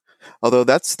 Although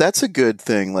that's a good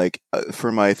thing. Like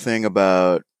for my thing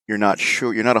about you're not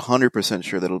 100%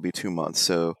 sure that it'll be 2 months.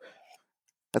 So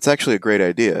that's actually a great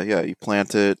idea. Yeah, you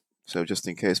plant it so just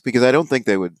in case because I don't think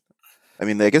they would. I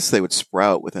mean, I guess they would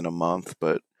sprout within a month,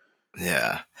 but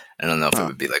Yeah, I don't know if it huh,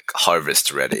 would be like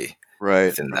harvest ready right,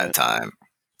 within that right. time.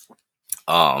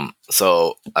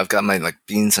 So I've got my like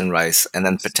beans and rice, and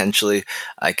then potentially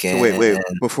I So can. wait,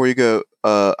 before you go,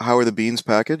 how are the beans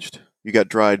packaged? You got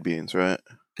dried beans, right?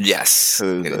 Yes, I'm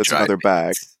So getting that's dried another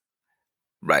bag. beans.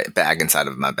 Right, bag inside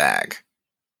of my bag.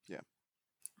 Yeah.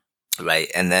 Right,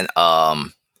 and then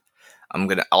I'm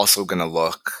gonna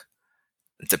look.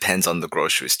 It depends on the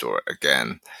grocery store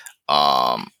again.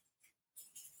 Um,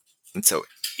 and so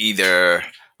either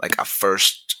like a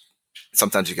first.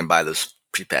 Sometimes you can buy those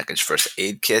prepackaged first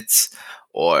aid kits,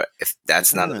 or if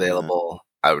that's not Ah, available,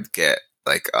 I would get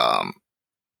like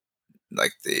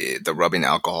the rubbing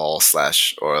alcohol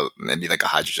slash or maybe like a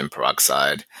hydrogen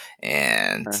peroxide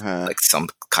and uh-huh. like some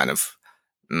kind of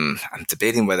I'm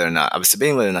debating whether or not I was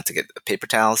debating whether or not to get paper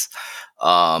towels,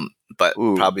 but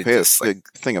Ooh, probably pay a just like big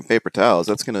thing of paper towels.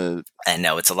 That's gonna, I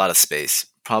know it's a lot of space.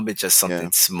 Probably just yeah.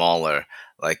 something smaller,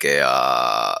 like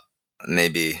a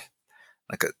maybe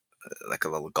like a like a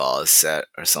little gauze set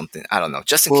or something. I don't know,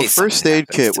 just in Well, case something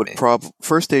happens to me.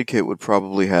 first aid kit would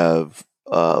probably have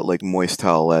like moist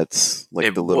towelettes, like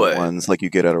It the little would. ones like you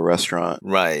get at a restaurant.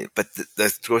 Right, but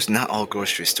not all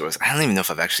grocery stores. I don't even know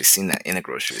if I've actually seen that in a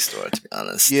grocery store, to be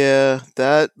honest. Yeah,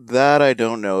 that I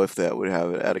don't know if that would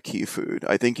have it at a Key Food.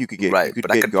 I think you Right, could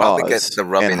but I get could probably get gauze the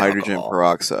and rubbing hydrogen alcohol.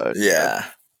 peroxide. Yeah. Yeah,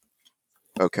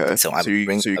 Okay. so So you're I would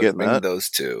getting bring that? those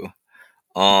two.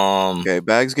 Okay,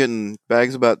 bags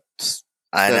about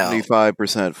I know,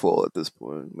 75% full at this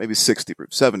point. Maybe 60,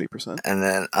 70%. and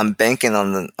then I'm banking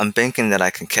that I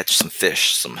can catch some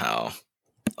fish somehow.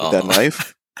 With that Um,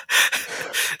 knife?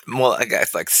 well, I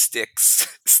guess like sticks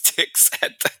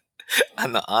at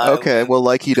on the Okay, island. well,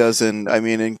 like he does I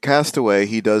mean, in Castaway,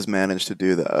 he does manage to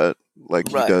do that. Like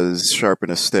he Right. does sharpen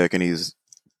a stick, and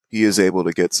he is able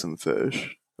to get some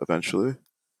fish eventually.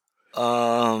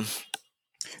 Um,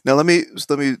 Now let me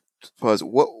pause.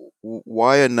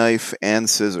 Why a knife and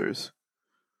scissors?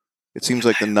 It seems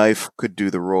like the knife could do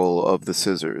the role of the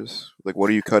scissors. Like, what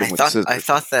are you cutting with I scissors?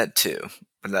 thought that too,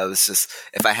 but that was just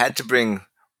if I had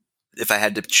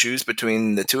to choose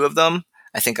between the two of them,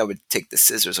 I think I would take the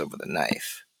scissors over the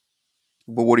knife.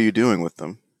 But what are you doing with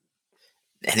them?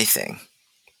 Anything,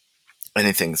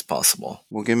 anything's possible.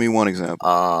 Well, give me one example.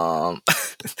 Um,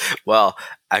 well,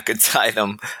 I could tie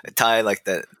like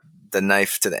the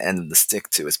knife to the end of the stick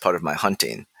too as part of my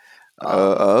hunting.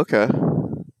 Okay.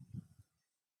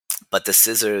 But the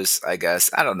scissors, I guess,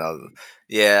 I don't know.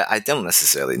 Yeah, I don't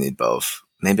necessarily need both.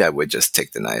 Maybe I would just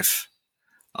take the knife.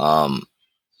 Um,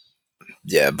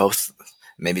 yeah, both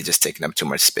maybe just taking up too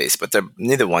much space, but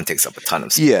neither one takes up a ton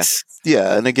of Yeah, space.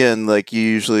 yeah, and again, like you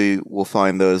usually will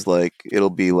find those like it'll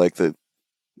be like the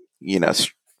you know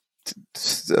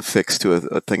affixed to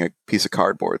a thing, a piece of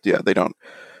cardboard. Yeah, they don't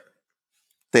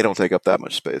take up that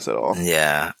much space at all.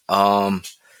 Yeah.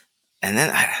 And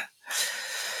then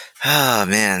oh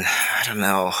man, I don't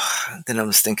know. Then I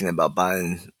was thinking about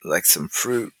buying like some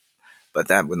fruit, but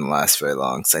that wouldn't last very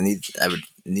long. So I would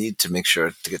need to make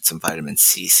sure to get some vitamin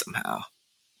C somehow.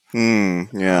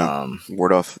 Yeah. Um,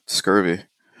 Ward off scurvy.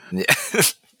 yeah,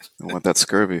 I want that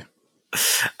scurvy.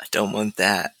 I don't want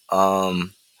that.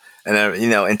 And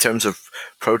in terms of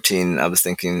protein, I was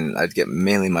thinking I'd get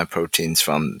mainly my proteins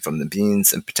from the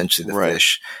beans and potentially the Right.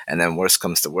 fish. And then worst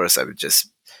comes to worst, I would just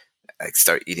like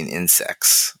start eating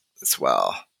insects as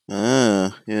well.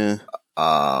 Yeah.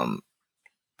 Um,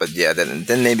 but yeah, then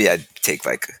maybe I'd take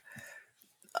like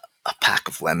a pack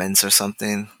of lemons or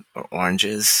something or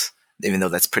oranges, even though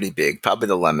that's pretty big. Probably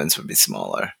the lemons would be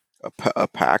smaller. A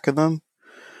pack of them?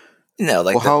 Like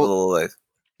Well, that how? little like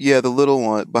Yeah, the little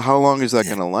one. But how long is that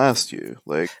yeah, going to last you?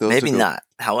 Like those will maybe go. not.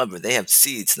 However, they have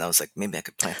seeds, and I was like, maybe I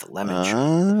could plant a lemon tree.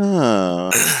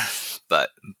 Ah, but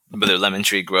will their lemon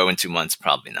tree grow in 2 months?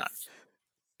 Probably not.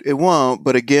 it won't.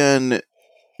 But again,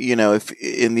 if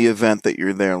in the event that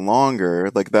you're there longer,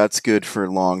 like that's good for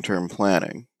long term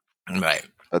planning. Right.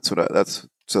 That's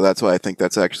why I think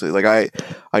that's actually like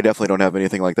I definitely don't have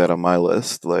anything like that on my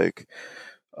list. Like,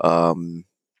 um,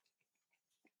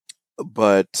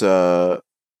 but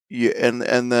yeah,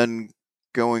 and then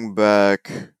going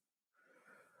back,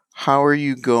 how are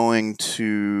you going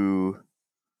to?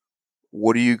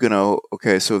 What are you gonna?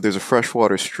 Okay, so if there's a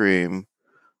freshwater stream,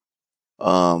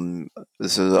 um,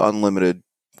 this is unlimited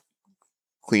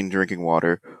clean drinking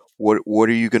water. What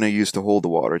are you gonna use to hold the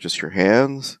water? Just your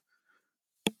hands?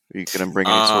 Are you gonna bring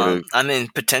any sort of? I mean,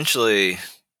 potentially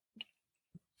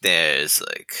there's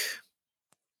like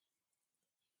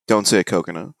Don't say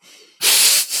coconut.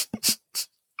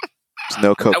 There's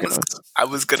no I was coconuts. I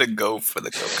was gonna go for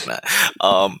the coconut.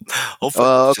 Hopefully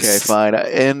Oh, okay, just fine.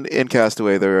 In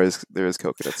Castaway, there is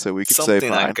coconut, so we could say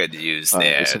something I fine. could use There's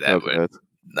there some that would coconut.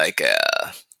 like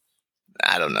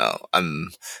I don't know,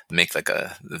 make like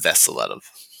a vessel out of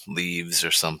leaves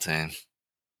or something.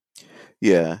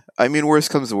 Yeah, I mean, worst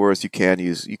comes to worst, you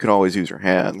can always use your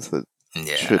hands. That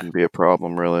Yeah, shouldn't be a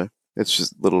problem, really. It's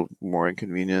just a little more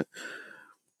inconvenient.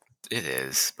 it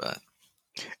is, but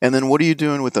And then what are you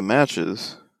doing with the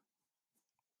matches?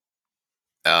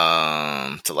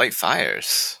 To light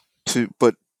fires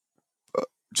But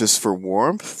just for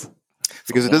warmth? for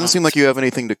Because it doesn't seem warmth. like you have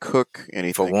anything to cook For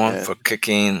anything warmth, in. for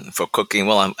cooking.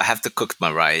 Well, I have to cook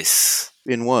my rice,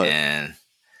 In what? and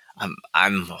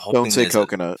I'm Don't hoping say there's a.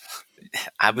 coconut.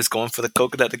 I was going for the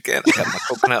coconut again. I got my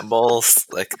coconut balls.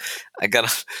 Like I gotta,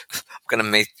 I'm gonna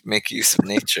make use of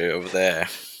nature over there.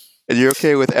 And you're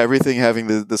okay with everything having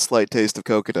the slight taste of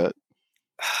coconut?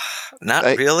 Not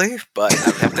I, really, but I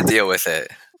would have to deal with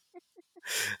it.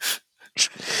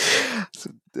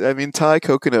 I mean, Thai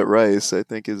coconut rice, I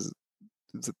think, is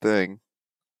a thing.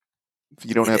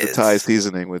 You don't It have the Thai is.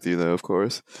 seasoning with you, though, of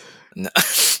course. No,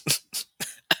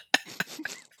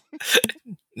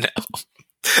 no.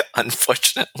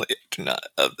 Unfortunately, I do not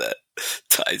have that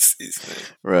Thai seasoning.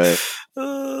 Right.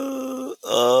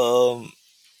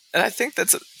 And I think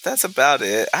that's about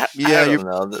it. I Yeah, don't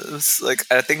know. It's like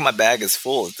I think my bag is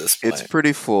full at this it's point.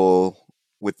 pretty full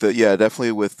with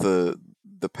definitely with the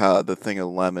thing of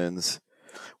lemons,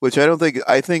 which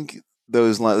I think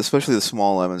especially the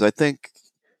small lemons, I think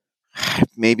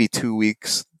maybe 2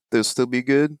 weeks they'll still be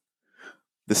good.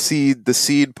 The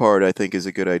seed part I think is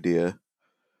a good idea.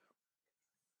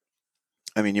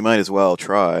 I mean, you might as well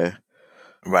try.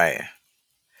 Right.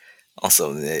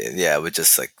 Also, yeah, it would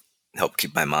just like help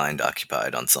keep my mind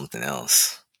occupied on something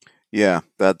else. Yeah,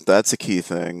 that's a key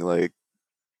thing. Like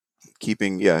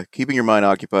keeping your mind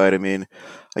occupied. I mean,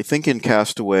 I think in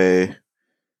Castaway,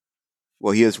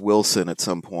 well, he has Wilson at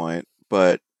some point,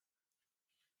 but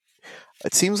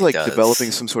it seems He like developing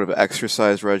does. some sort of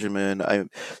exercise regimen. I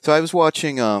was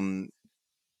watching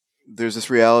there's this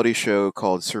reality show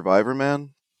called Survivor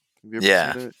Man. Have you ever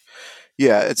Yeah. seen it?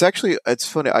 Yeah, it's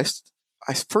funny.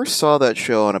 I first saw that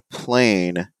show on a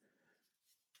plane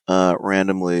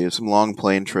randomly, some long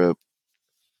plane trip.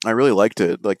 I really liked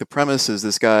it. Like the premise is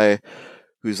this guy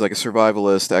who's like a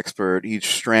survivalist expert. He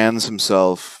strands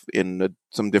himself in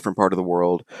some different part of the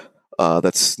world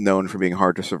that's known for being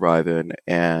hard to survive in,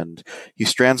 and he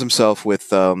strands himself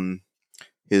with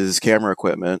his camera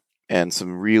equipment and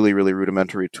some really really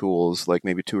rudimentary tools, like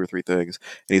maybe two or three things,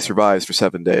 and he survives for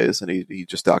 7 days, and he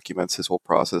just documents his whole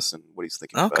process and what he's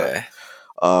thinking about. Okay.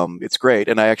 It's great,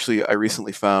 and I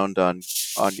recently found on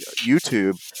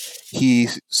YouTube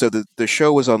the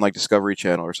show was on like Discovery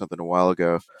Channel or something a while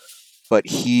ago, but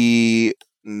he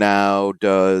now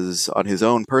does on his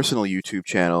own personal YouTube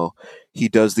channel. He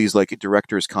does these like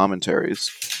director's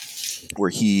commentaries where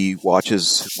he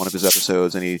watches one of his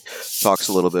episodes and he talks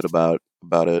a little bit about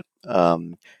it.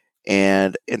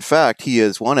 And in fact, he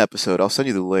has one episode. I'll send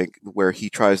you the link where he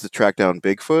tries to track down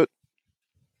Bigfoot.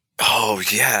 Oh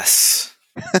yes.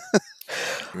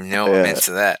 No, I'm Yeah,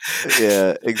 into that.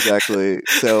 yeah, exactly.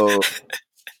 So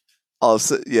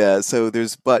also, yeah. So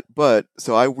there's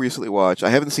so I recently watched. I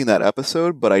haven't seen that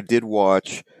episode, but I did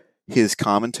watch his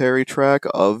commentary track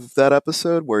of that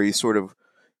episode where he sort of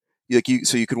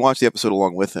so you can watch the episode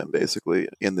along with him basically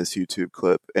in this YouTube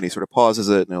clip, and he sort of pauses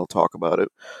it and he'll talk about it.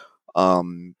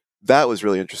 That was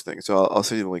really interesting. So I'll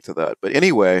send you the link to that. But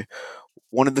anyway,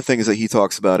 one of the things that he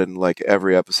talks about in like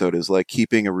every episode is like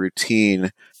keeping a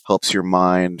routine helps your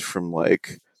mind from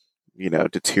like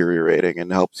deteriorating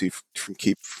and helps you from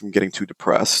getting too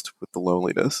depressed with the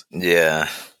loneliness. Yeah.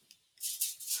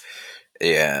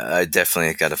 Yeah, I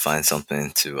definitely got to find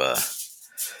something to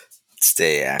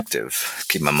stay active,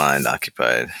 keep my mind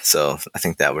occupied. So I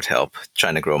think that would help.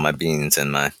 Trying to grow my beans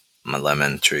and my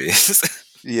lemon trees.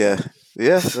 Yeah,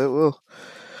 yeah, that will.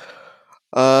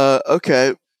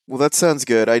 Okay. Well, that sounds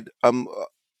good.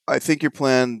 I think your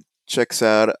plan checks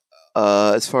out.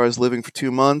 As far as living for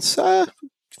 2 months, if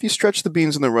you stretch the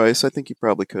beans and the rice, I think you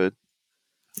probably could.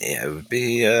 Yeah, it would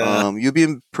be You'll be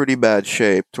in pretty bad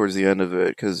shape towards the end of it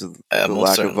because of the most lack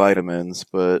of certainly. vitamins,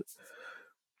 but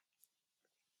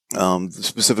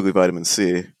specifically vitamin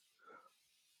C,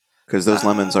 because those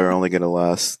lemons are Uh, only going to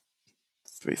last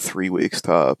 3 weeks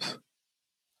tops.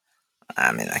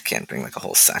 I mean, I can't bring like a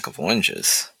whole sack of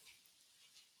oranges.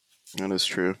 That is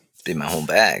true. It'd be my whole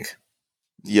bag.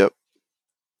 Yep.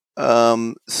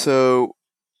 So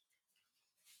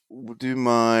we'll do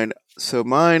mine. So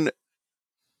mine,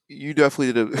 you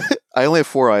definitely did. I only have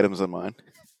 4 items on mine,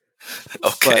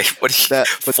 Okay, but what do you that's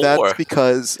for?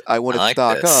 because I I want to like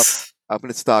stock up. this. I'm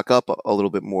going to stock up a little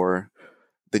bit more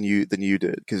than you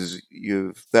did because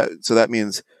you've that. So that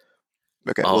means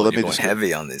okay. Well, Oh, let you're me going just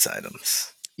heavy on these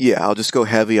items. yeah. I'll just go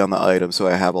heavy on the item so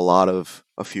I have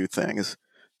a few things.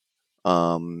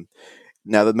 Um,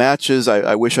 Now the matches,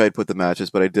 I wish I had put the matches,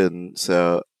 but I didn't.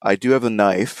 So I do have a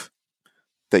knife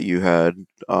that you had,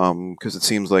 because it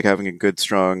seems like having a good,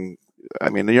 strong. I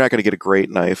mean, you're not going to get a great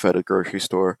knife at a grocery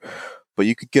store, but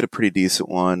you could get a pretty decent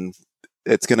one.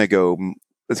 it's gonna go.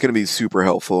 It's gonna be super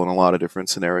helpful in a lot of different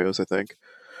scenarios, I think.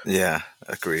 Yeah,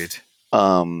 agreed.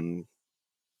 Um,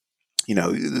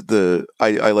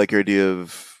 I like your idea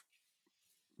of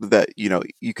that.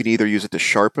 You can either use it to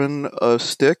sharpen a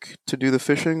stick to do the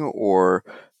fishing, or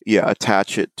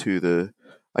attach it to the.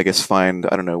 I guess find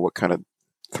I don't know what kind of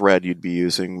thread you'd be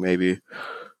using. Maybe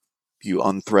you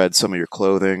unthread some of your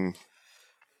clothing.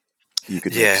 You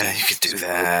could make Yeah, you could do some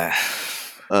rope,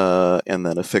 that. and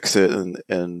then affix it, and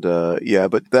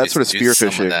but that sort of Use some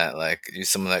of spearfishing. that, like use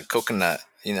some of that coconut.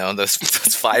 Those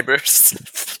fibers.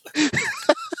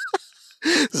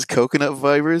 These coconut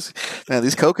fibers, man.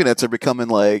 These coconuts are becoming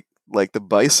like the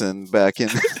bison back in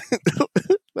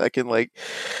back in like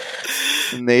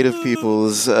native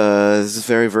peoples. This is a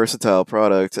very versatile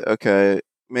product. Okay,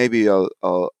 maybe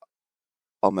I'll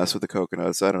mess with the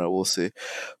coconuts. I don't know. We'll see.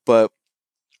 But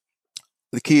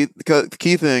the key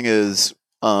thing is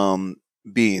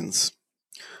beans.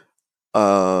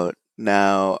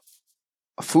 Now,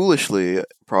 foolishly,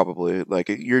 probably like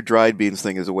your dried beans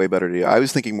thing is a way better idea. I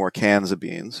was thinking more cans of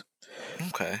beans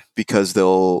Okay. because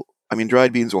they'll. I mean,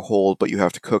 dried beans will hold, but you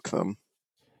have to cook them.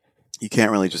 You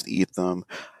can't really just eat them.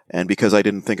 And because I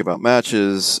didn't think about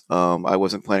matches, I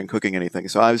wasn't planning cooking anything.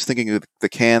 So I was thinking of the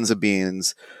cans of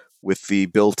beans with the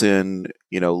built-in,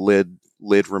 lid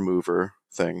remover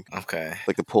thing, Okay.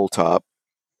 like the pull top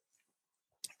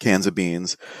cans of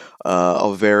beans.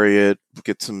 I'll vary it,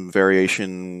 get some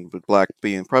variation with black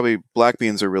beans. Probably black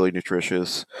beans are really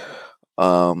nutritious,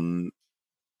 and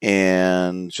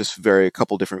just vary a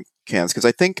couple different cans because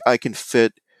I think I can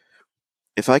fit.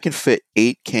 If I can fit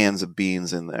 8 cans of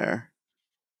beans in there,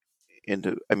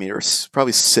 or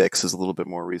probably 6 is a little bit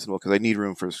more reasonable because I need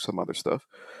room for some other stuff.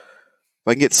 If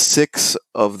I can get 6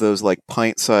 of those like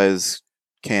pint-sized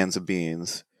cans of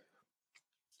beans,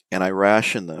 and I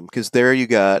ration them because there you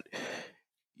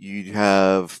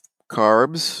have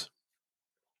carbs,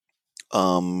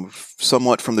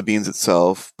 somewhat from the beans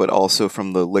itself, but also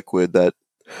from the liquid that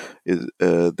is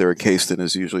they're encased in.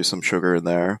 Is usually some sugar in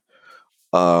there.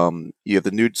 You have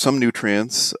some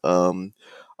nutrients.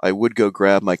 I would go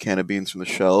grab my can of beans from the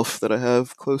shelf that I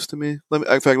have close to me.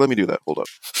 In fact, let me do that. Hold up.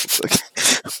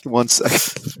 1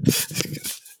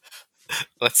 second.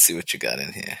 Let's see what you got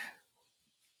in here.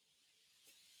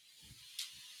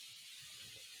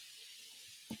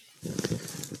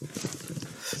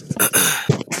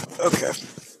 Okay.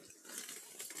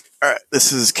 All right.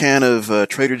 This is a can of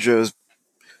Trader Joe's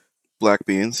black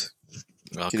beans.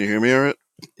 Okay. Can you hear me all right?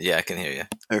 Yeah, I can hear you.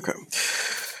 Okay.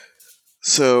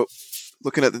 So,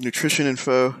 looking at the nutrition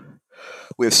info,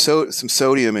 we have some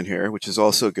sodium in here, which is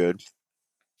also good.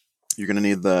 You're going to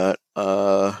need that.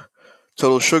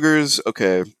 Total sugars,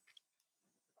 okay.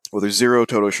 Well, there's 0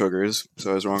 total sugars,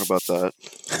 so I was wrong about that.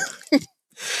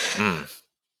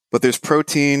 But there's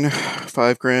protein,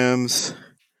 5 grams,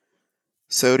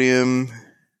 sodium,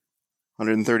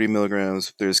 130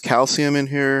 milligrams. There's calcium in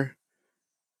here,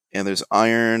 and there's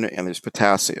iron, and there's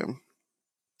potassium.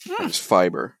 And there's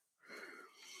fiber.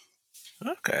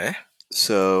 Okay.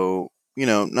 So,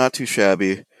 not too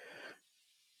shabby.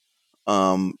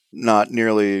 Not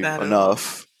nearly Not at all.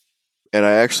 enough. And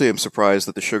I actually am surprised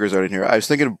that the sugars aren't in here. I was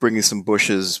thinking of bringing some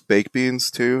Bush's baked beans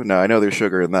too. Now I know there's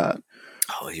sugar in that.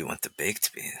 Oh, you want the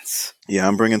baked beans? Yeah,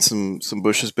 I'm bringing some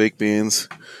Bush's baked beans.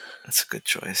 That's a good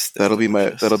choice. That'll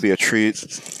be a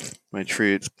treat. My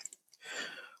treat.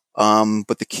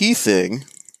 But the key thing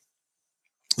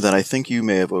that I think you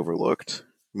may have overlooked,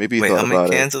 maybe you Wait, thought how about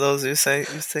many it. cans of those you say?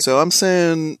 So I'm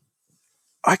saying,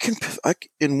 I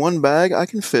in one bag I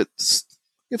can fit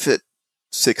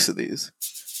 6 of these.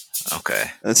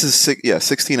 Okay. And this is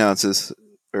 16 ounces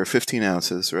or 15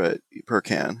 ounces, right, per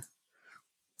can.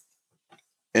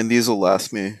 And these will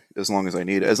last me as long as I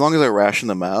need it. As long as I ration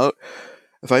them out.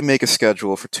 If I make a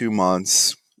schedule for 2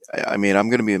 months, I mean, I'm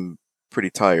going to be pretty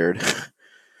tired.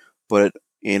 But,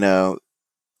 I'm not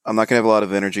going to have a lot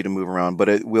of energy to move around, but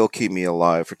it will keep me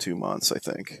alive for 2 months, I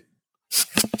think.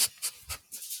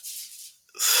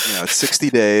 60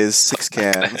 days, 6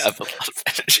 cans. I have a lot of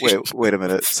energy. Wait a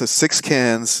minute. So 6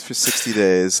 cans for 60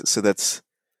 days. So that's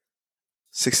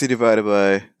 60 divided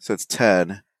by, so it's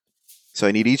 10. So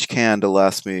I need each can to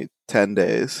last me 10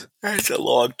 days. That's a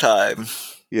long time.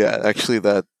 Yeah, actually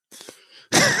that...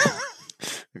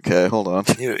 Okay, hold on.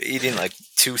 You're eating like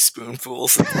 2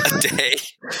 spoonfuls a day.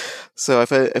 So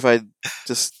if I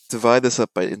just divide this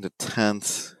up into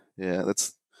tenths, yeah,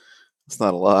 that's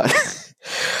not a lot.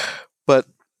 But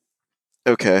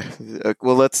okay,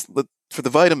 well for the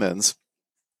vitamins.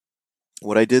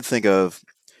 What I did think of,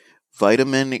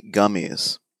 vitamin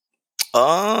gummies.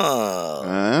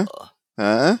 Oh.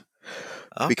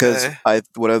 because Okay.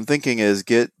 what I'm thinking is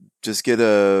get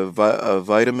a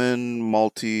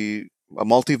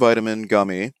multivitamin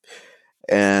gummy,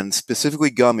 and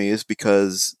specifically gummies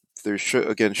because there's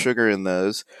again sugar in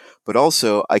those, but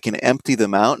also I can empty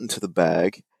them out into the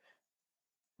bag,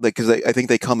 like because I think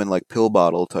they come in like pill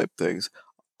bottle type things.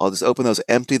 I'll just open those,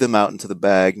 empty them out into the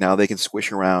bag. Now they can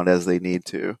squish around as they need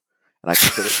to, and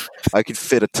I could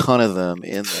fit a ton of them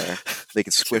in there. They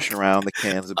can squish around the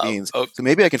cans of beans. Oh, So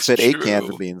maybe I can it's fit 8 cans of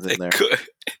true. beans in It there. could.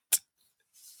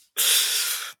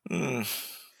 Mm,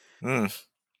 mm.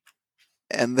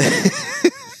 And then,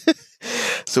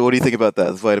 so what do you think about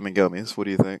that? Vitamin gummies. What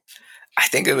do you think? I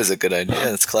think it was a good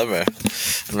idea. It's clever.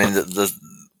 I mean, the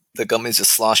gummies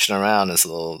just sloshing around is a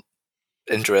little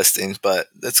interesting, but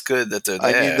it's good that they're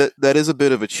I mean there. that is a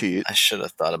bit of a cheat. I should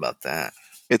have thought about that.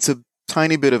 It's a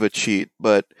tiny bit of a cheat,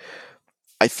 but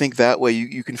I think that way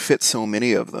you can fit so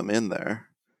many of them in there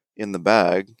in the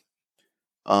bag.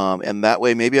 And that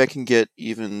way maybe I can get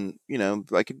even,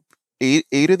 I could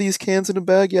eight of these cans in a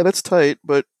bag. Yeah, that's tight,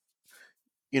 but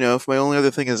if my only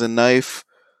other thing is a knife,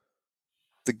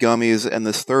 the gummies, and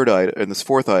this third item and this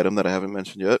fourth item that I haven't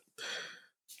mentioned yet,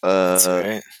 That's uh,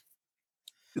 right.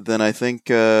 then I think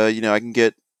I can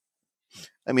get.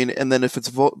 I mean, and then if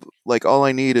it's like all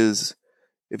I need is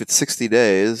if it's 60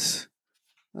 days,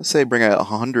 let's say bring out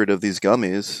 100 of these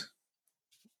gummies.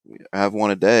 I have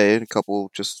one a day, and a couple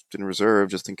just in reserve,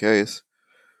 just in case.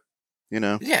 You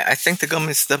know. Yeah, I think the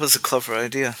gummies, that was a clever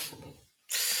idea.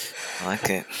 I like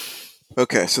it.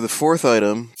 Okay, so the fourth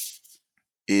item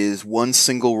is one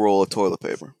single roll of toilet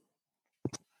paper.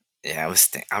 Yeah,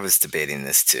 I was debating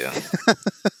this too.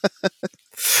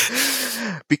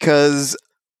 Because,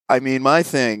 I mean, my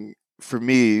thing for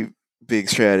me being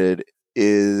stranded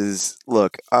is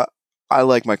look, I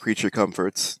like my creature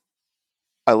comforts.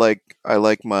 I like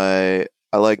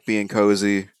being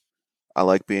cozy. I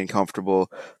like being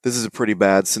comfortable. This is a pretty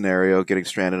bad scenario, getting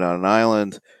stranded on an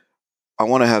island. I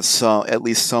want to have at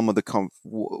least some of the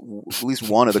at least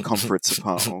one of the comforts of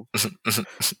home,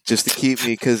 just to keep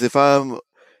me. Because if I'm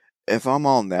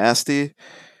all nasty,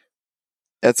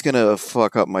 that's gonna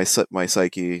fuck up my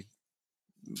psyche.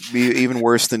 Be even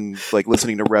worse than like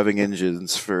listening to revving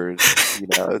engines for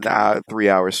 3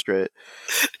 hours straight.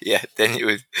 Yeah, then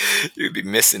you'd be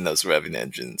missing those revving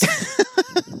engines.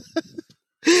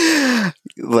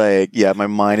 Like, yeah, my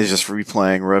mind is just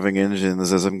replaying revving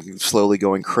engines as I'm slowly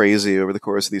going crazy over the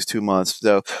course of these 2 months.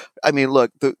 So, I mean,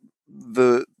 look, the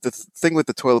thing with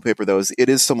the toilet paper though is it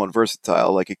is somewhat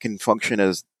versatile. Like, it can function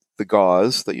as the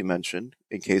gauze that you mentioned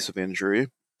in case of injury.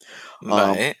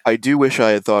 Right. I do wish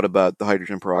I had thought about the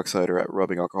hydrogen peroxide or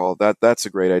rubbing alcohol. That's a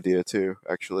great idea too,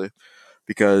 actually,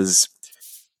 because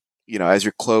as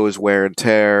your clothes wear and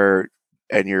tear,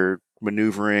 and you're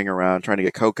maneuvering around trying to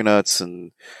get coconuts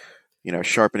and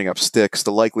sharpening up sticks,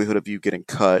 the likelihood of you getting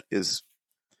cut is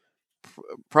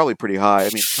probably pretty high. I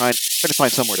mean, trying to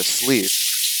find somewhere to sleep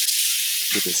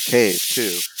with this cave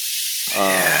too.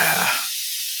 Yeah.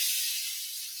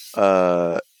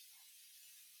 Uh,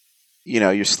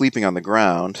 you're sleeping on the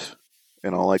ground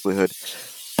in all likelihood.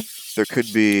 There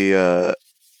could be.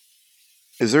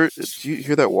 Is there? Do you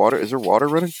hear that water? Is there water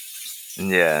running?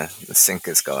 Yeah, the sink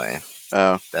is going.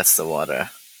 Oh, That's the water.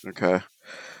 okay.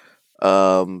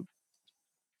 Um,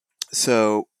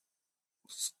 so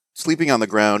sleeping on the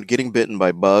ground, getting bitten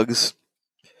by bugs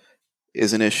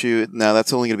is an issue. Now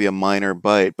that's only going to be a minor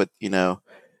bite, but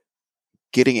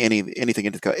getting anything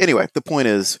into the anyway. The point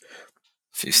is,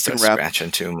 If you you can start wrap.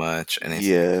 scratching too much, anything.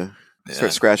 Yeah, start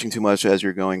Yeah. scratching too much as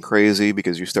you're going crazy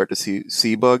because you start to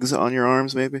see bugs on your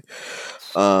arms. Maybe.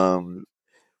 Um,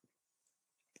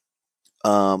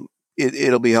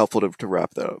 it'll be helpful to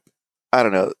wrap that up. I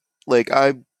don't know. Like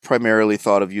I primarily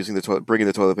thought of using bringing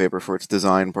the toilet paper for its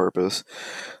design purpose.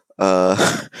 Uh,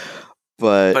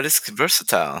 but But it's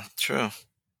versatile. True.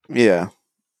 yeah.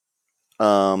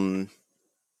 Um,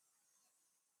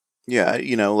 yeah,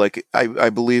 like I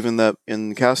believe in that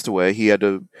in Castaway, he had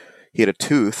a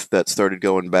tooth that started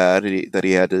going bad that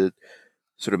he had to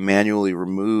sort of manually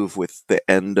remove with the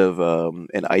end of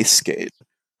an ice skate,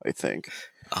 I think.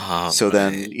 Oh, So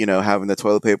then, right. having the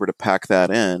toilet paper to pack that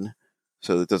in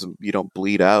so that you don't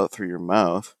bleed out through your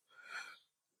mouth,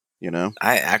 you know?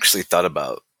 I actually thought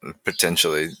about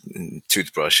potentially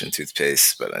toothbrush and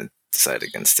toothpaste, but I decided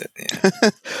against it. Yeah.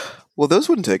 Well, those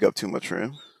wouldn't take up too much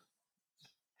room.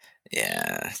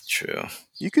 Yeah, true.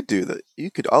 You could do that.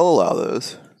 I'll allow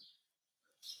those.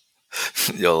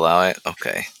 You'll allow it?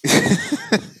 Okay.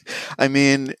 I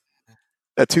mean,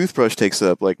 a toothbrush takes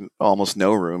up like almost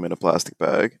no room in a plastic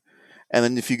bag. And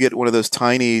then if you get one of those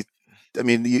tiny, I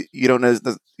mean, you don't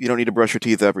need to brush your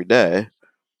teeth every day.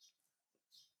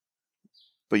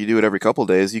 but you do it every couple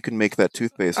days, you can make that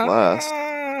toothpaste last.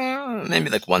 Maybe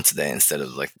like once a day instead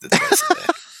of like the twice a day.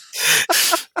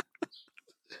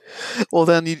 Well,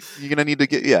 then you're gonna need to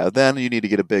get then you need to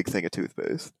get a big thing of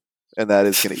toothpaste, and that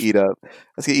is gonna eat up.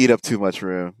 That's gonna eat up too much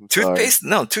room. I'm sorry. Toothpaste?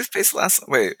 No, toothpaste lasts.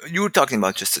 Wait, you were talking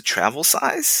about just the travel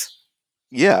size?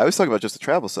 Yeah, I was talking about just the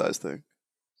travel size thing.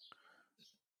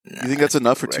 Nah, You think I have that's to get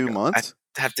enough the for two regular. I months?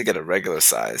 have to get a regular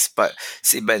size. But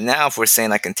see, but now if we're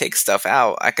saying I can take stuff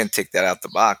out, I can take that out the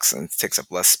box and it takes up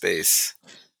less space.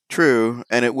 True,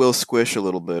 and it will squish a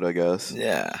little bit, I guess.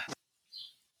 Yeah.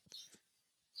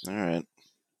 All right.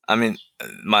 I mean,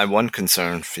 my one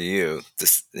concern for you,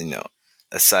 this,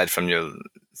 aside from your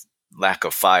lack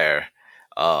of fire,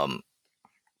 um,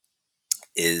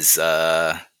 is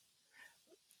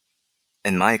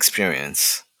in my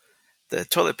experience, the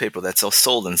toilet paper that's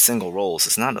sold in single rolls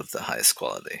is not of the highest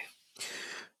quality.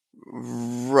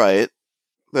 Right.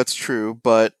 That's true,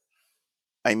 but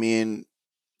I mean,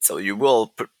 So you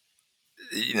will,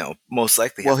 most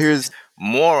likely well, have to here's use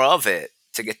more of it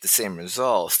to get the same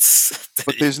results but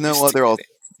that you're used to getting.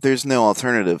 there's no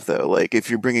alternative though. Like if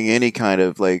you're bringing any kind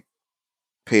of like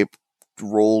paper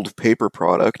rolled paper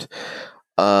product,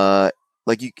 uh,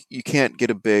 like you can't get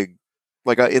a big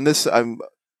like in this I'm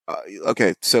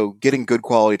okay. So getting good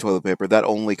quality toilet paper that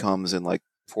only comes in like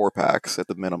 4 packs at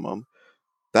the minimum.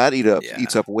 That eats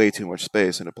Yeah. up way too much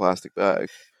space in a plastic bag,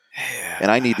 Yeah.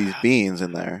 and I need these beans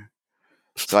in there.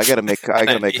 So I I gotta make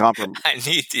need, compromise. I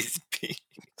need these beans.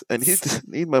 I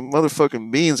need my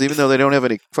motherfucking beans, even though they don't have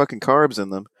any fucking carbs in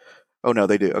them. Oh no,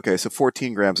 they do. Okay, so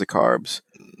 14 grams of carbs.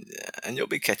 Yeah, and you'll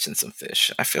be catching some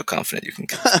fish. I feel confident you can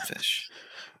catch some fish.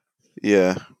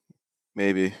 Yeah,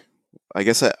 maybe. I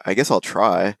guess I'll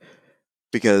try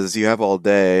because you have all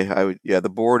day. I would. Yeah, the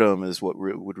boredom is what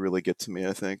would really get to me.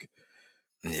 I think.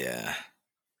 Yeah.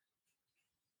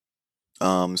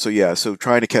 So yeah, so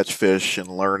trying to catch fish and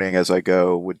learning as I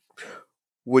go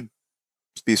would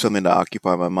be something to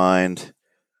occupy my mind.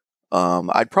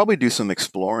 I'd probably do some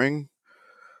exploring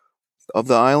of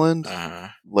the island, Uh-huh.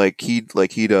 like he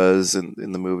does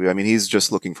in the movie. I mean, he's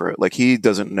just looking for it. Like he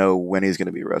doesn't know when he's going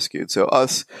to be rescued. So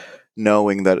us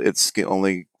knowing that it's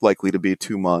only likely to be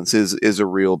 2 months is a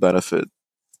real benefit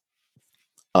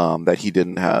that he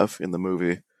didn't have in the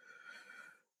movie.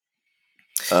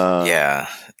 Uh, Yeah.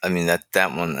 I mean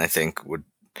that one I think would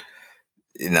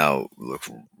look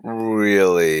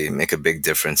really make a big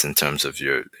difference in terms of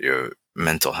your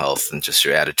mental health and just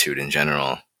your attitude in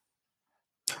general.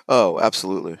 oh,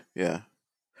 absolutely, yeah.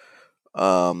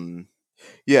 Um,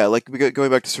 yeah, like going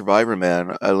back to Survivor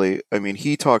Man, I mean,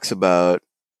 he talks about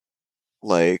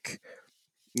like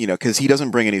because he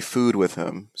doesn't bring any food with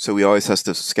him, so he always has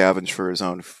to scavenge for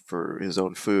his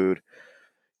own food.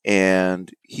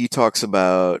 And he talks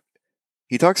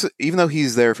even though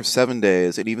he's there for 7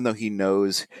 days, and even though he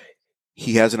knows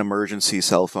he has an emergency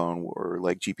cell phone or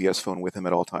like GPS phone with him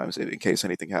at all times in case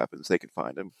anything happens, they can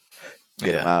find him, get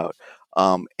him Yeah. out.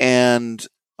 And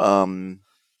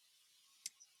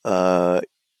uh,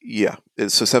 yeah,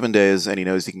 so 7 days, and he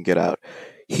knows he can get out.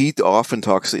 He often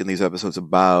talks in these episodes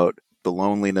about the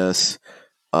loneliness,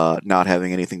 not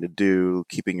having anything to do,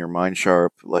 keeping your mind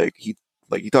sharp. Like he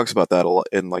talks about that a lot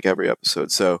in like every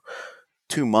episode. So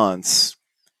 2 months,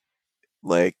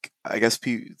 like I guess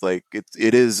like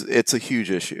it's a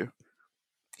huge issue.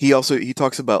 He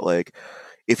talks about like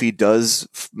if he does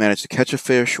manage to catch a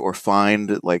fish or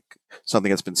find like something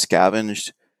that's been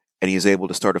scavenged and he's able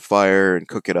to start a fire and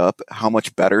cook it up, how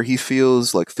much better he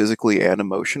feels like physically and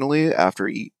emotionally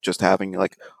after just having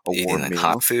like a Eating warm like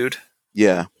hot meal. food.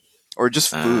 Yeah, or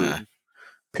just Uh, food.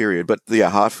 Period. But yeah,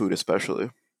 hot food especially.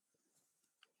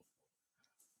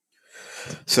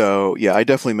 So yeah, I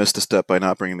definitely missed a step by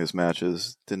not bringing these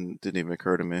matches. Didn't even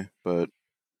occur to me, but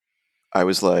I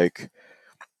was like,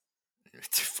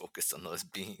 to focus on those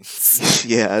beans.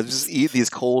 yeah, just eat these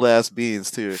cold ass beans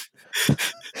too,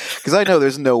 because I know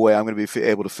there's no way I'm going to be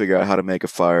able to figure out how to make a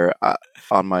fire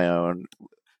on my own,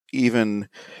 even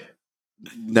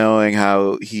knowing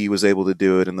how he was able to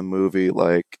do it in the movie.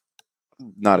 Like,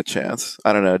 not a chance.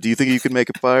 I don't know. Do you think you could make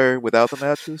a fire without the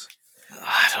matches,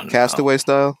 I don't know. Castaway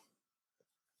style?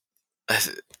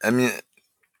 I mean,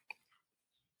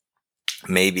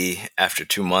 maybe after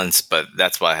 2 months, but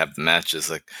that's why I have the matches.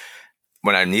 Like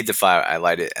when I need the fire, I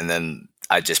light it, and then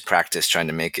I just practice trying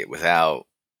to make it without.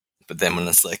 But then when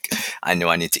it's like I know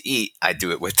I need to eat, I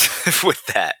do it with with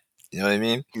that. You know what I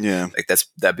mean? Yeah, Like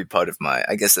that'd be part of my.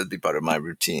 I guess that'd be part of my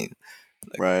routine.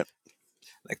 Like right.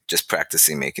 just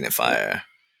practicing making it fire,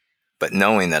 but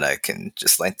knowing that I can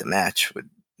just light the match would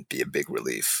be a big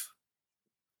relief.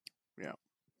 Yeah.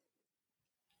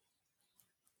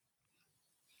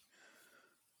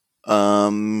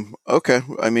 Okay.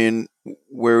 I mean,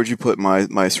 where would you put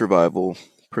my survival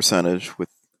percentage with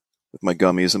my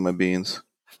gummies and my beans?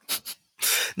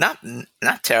 Not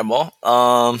terrible.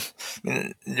 I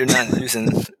mean, you're not using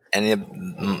any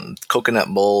coconut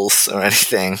bowls or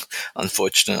anything,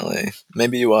 unfortunately.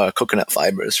 Maybe you are coconut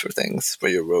fibers for things for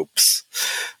your ropes.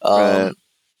 Right. Um,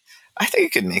 I think you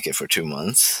could make it for 2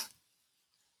 months.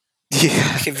 I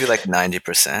Yeah. give you like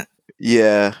 90%.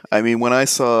 Yeah. I mean, when I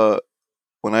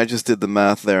just did the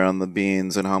math there on the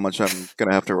beans and how much I'm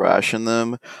gonna have to ration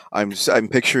them, I'm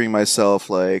picturing myself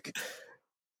like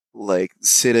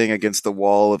sitting against the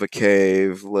wall of a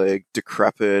cave, like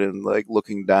decrepit and like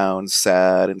looking down,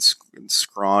 sad and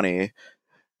scrawny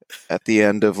at the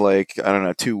end of like I don't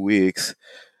know 2 weeks.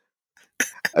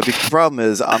 I think the problem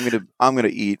is I'm gonna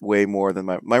eat way more than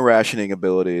my rationing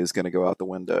ability is gonna go out the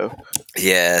window.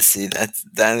 Yeah, see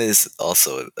that is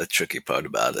also a tricky part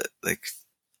about it. Like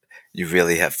you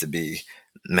really have to be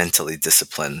mentally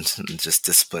disciplined and just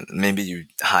disciplined. Maybe you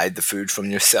hide the food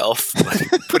from yourself, like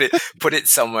put it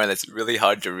somewhere that's really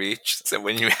hard to reach. So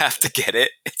when you have to get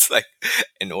it, it's like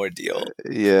an ordeal.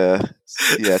 Yeah,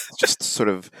 yeah. It's just sort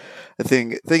of the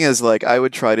thing is like I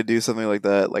would try to do something like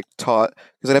that, like because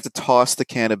I'd have to toss the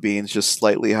can of beans just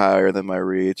slightly higher than my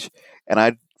reach, and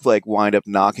I'd like wind up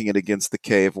knocking it against the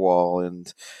cave wall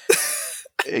and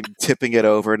tipping it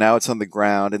over. Now it's on the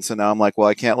ground, and so now I'm like, well,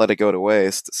 I can't let it go to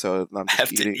waste, so I'm I just have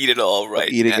to eat it all I'm right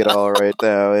eating it now. all right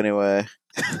now anyway.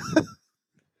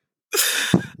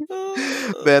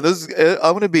 Man,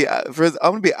 I'm gonna be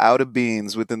out of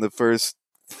beans within the first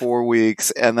 4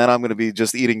 weeks, and then I'm gonna be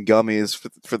just eating gummies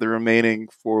for the remaining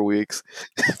 4 weeks.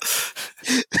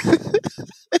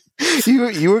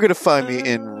 You were gonna find me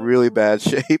in really bad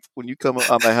shape when you come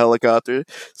on the helicopter,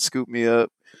 scoop me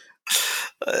up.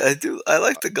 I do. I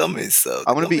like the gummies though.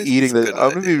 I'm The gonna be gummies is eating a good I'm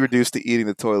gonna be idea. reduced to eating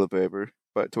the toilet paper,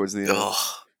 but towards the end.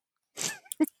 Oh,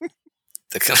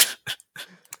 they're gonna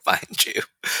find you.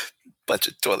 Bunch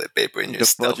of toilet paper in your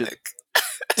The budget.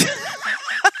 stomach.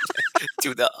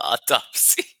 Do the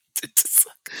autopsy. Just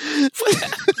like, what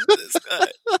happened to this guy?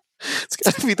 It's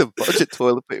gotta be the budget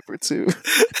toilet paper too.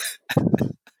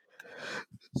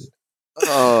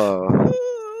 Oh.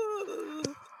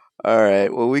 All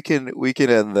right. Well, we can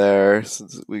end there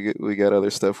since we got other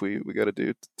stuff we got to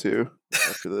do too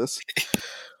after this.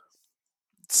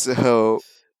 So,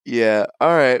 yeah.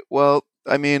 All right. Well,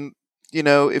 I mean, if you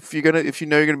know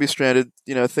you're gonna be stranded,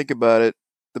 think about it.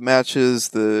 The matches,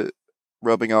 the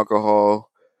rubbing alcohol,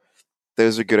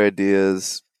 those are good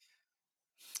ideas.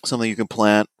 Something you can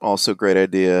plant, also great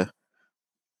idea.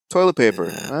 Toilet paper.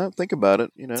 Yeah. Think about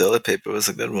it. Toilet paper was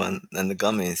a good one. And the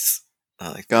gummies. I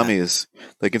like that. Gummies.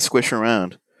 They can squish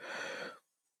around.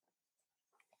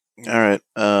 All right.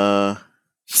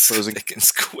 Closing They can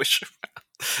squish around.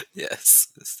 Yes,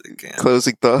 yes, they can.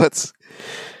 closing thoughts.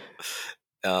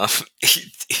 Um,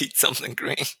 eat something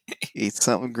green. Eat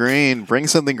something green. Bring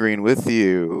something green with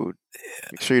you.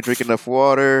 Make sure you drink enough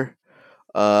water.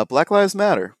 Black Lives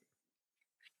Matter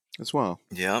as well.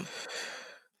 Yep.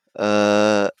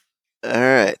 All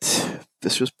right.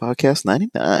 This was podcast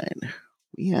 99.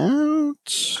 We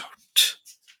out.